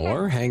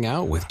 Or hang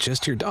out with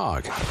just your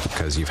dog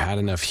because you've had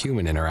enough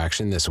human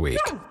interaction this week.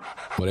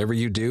 Whatever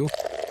you do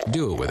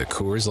it with a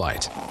Coors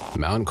Light.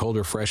 Mountain cold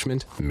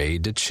refreshment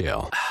made to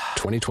chill.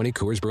 2020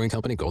 Coors Brewing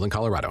Company, Golden,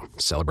 Colorado.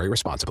 Celebrate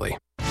responsibly.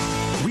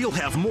 We'll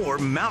have more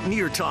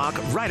Mountaineer Talk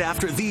right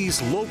after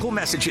these local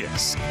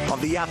messages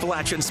on the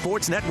Appalachian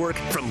Sports Network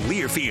from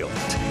Learfield.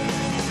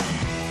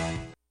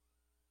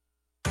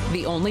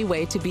 The only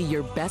way to be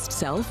your best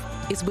self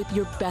is with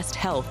your best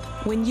health.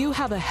 When you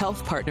have a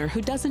health partner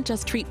who doesn't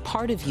just treat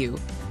part of you,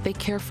 they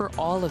care for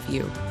all of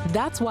you.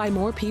 That's why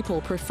more people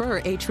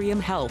prefer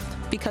Atrium Health,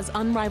 because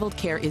unrivaled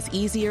care is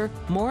easier,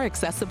 more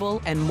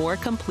accessible, and more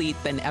complete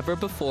than ever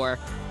before,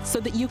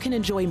 so that you can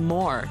enjoy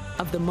more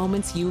of the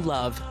moments you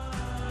love.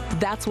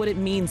 That's what it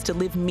means to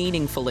live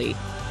meaningfully,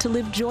 to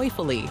live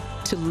joyfully,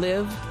 to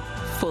live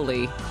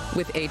fully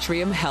with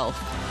Atrium Health,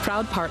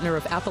 proud partner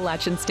of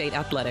Appalachian State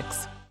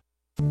Athletics.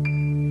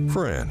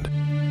 Friend,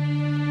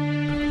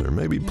 there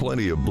may be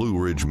plenty of Blue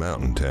Ridge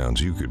mountain towns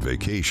you could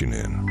vacation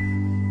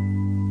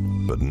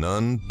in, but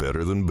none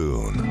better than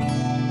Boone.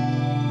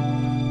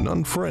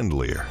 None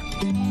friendlier.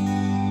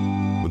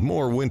 With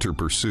more winter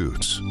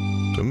pursuits,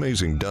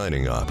 amazing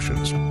dining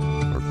options,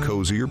 or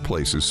cozier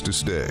places to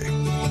stay.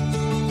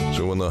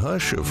 So when the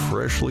hush of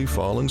freshly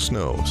fallen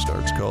snow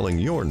starts calling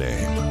your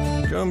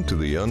name, come to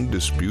the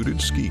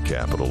undisputed ski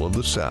capital of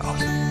the South,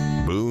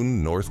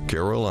 Boone, North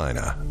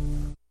Carolina.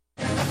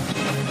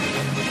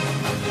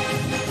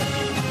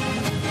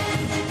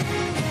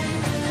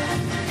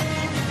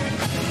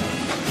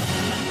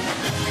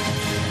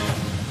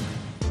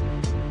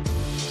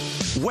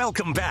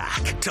 Welcome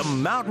back to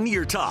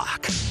Mountaineer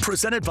Talk,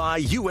 presented by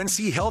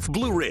UNC Health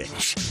Blue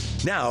Ridge.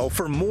 Now,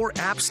 for more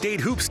App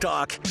State Hoops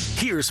Talk,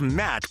 here's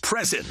Matt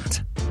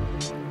Present.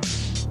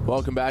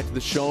 Welcome back to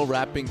the show,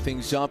 wrapping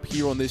things up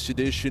here on this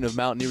edition of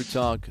Mountaineer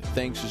Talk.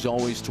 Thanks, as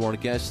always, to our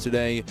guests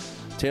today,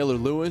 Taylor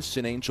Lewis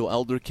and Angel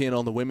Elderkin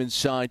on the women's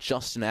side,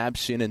 Justin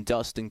Absin and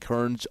Dustin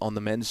Kearns on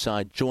the men's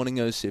side joining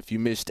us. If you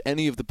missed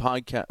any of the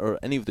podcast or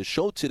any of the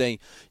show today,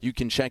 you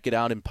can check it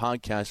out in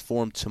podcast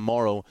form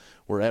tomorrow,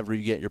 wherever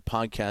you get your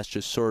podcast.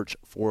 Just search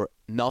for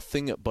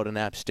Nothing But an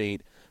App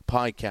State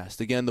podcast.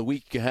 Again, the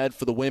week ahead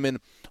for the women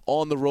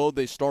on the road.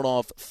 They start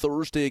off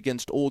Thursday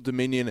against Old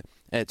Dominion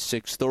at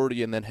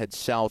 6:30 and then head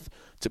south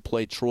to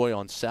play Troy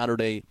on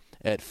Saturday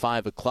at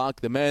 5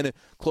 o'clock. The men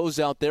close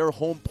out their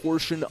home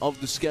portion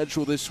of the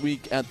schedule this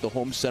week at the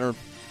home center.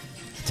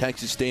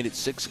 Texas State at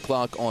 6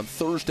 o'clock on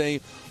Thursday.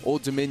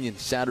 Old Dominion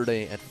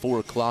Saturday at 4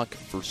 o'clock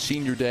for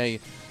Senior Day.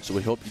 So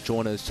we hope you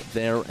join us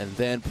there. And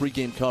then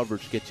pregame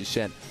coverage gets you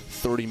set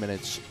 30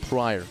 minutes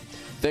prior.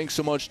 Thanks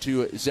so much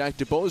to Zach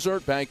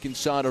DeBozart back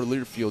inside our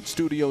Learfield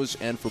studios,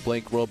 and for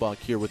Blake Robach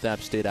here with App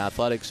State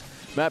Athletics.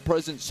 Matt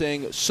Present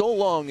saying so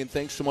long, and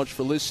thanks so much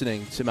for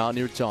listening to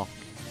Mountaineer Talk.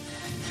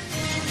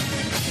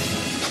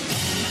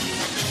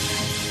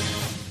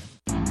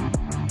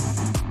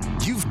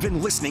 You've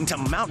been listening to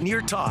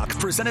Mountaineer Talk,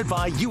 presented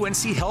by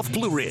UNC Health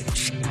Blue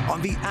Ridge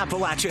on the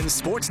Appalachian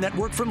Sports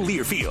Network from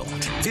Learfield.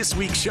 This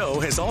week's show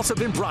has also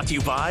been brought to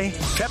you by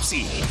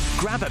Pepsi.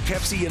 Grab a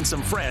Pepsi and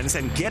some friends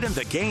and get in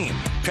the game.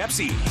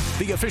 Pepsi,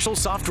 the official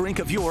soft drink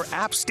of your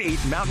App State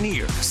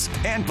Mountaineers.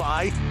 And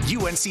by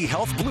UNC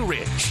Health Blue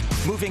Ridge,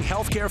 moving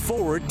healthcare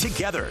forward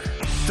together.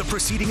 The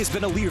proceeding has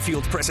been a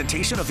Learfield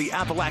presentation of the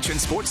Appalachian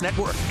Sports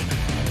Network.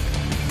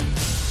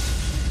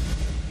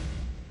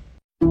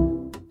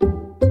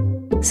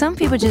 Some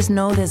people just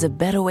know there's a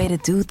better way to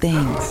do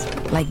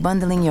things, like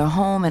bundling your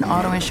home and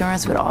auto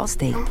insurance with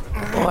Allstate,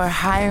 or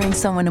hiring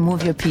someone to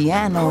move your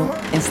piano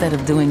instead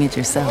of doing it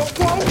yourself.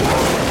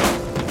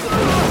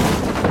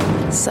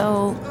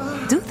 So,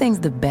 do things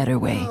the better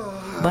way.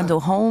 Bundle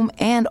home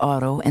and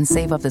auto and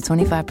save up to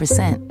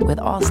 25% with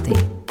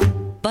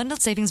Allstate.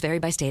 Bundled savings vary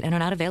by state and are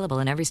not available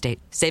in every state.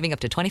 Saving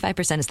up to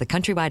 25% is the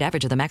countrywide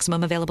average of the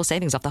maximum available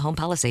savings off the home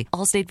policy.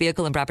 Allstate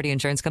Vehicle and Property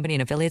Insurance Company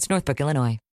and affiliates, Northbrook, Illinois.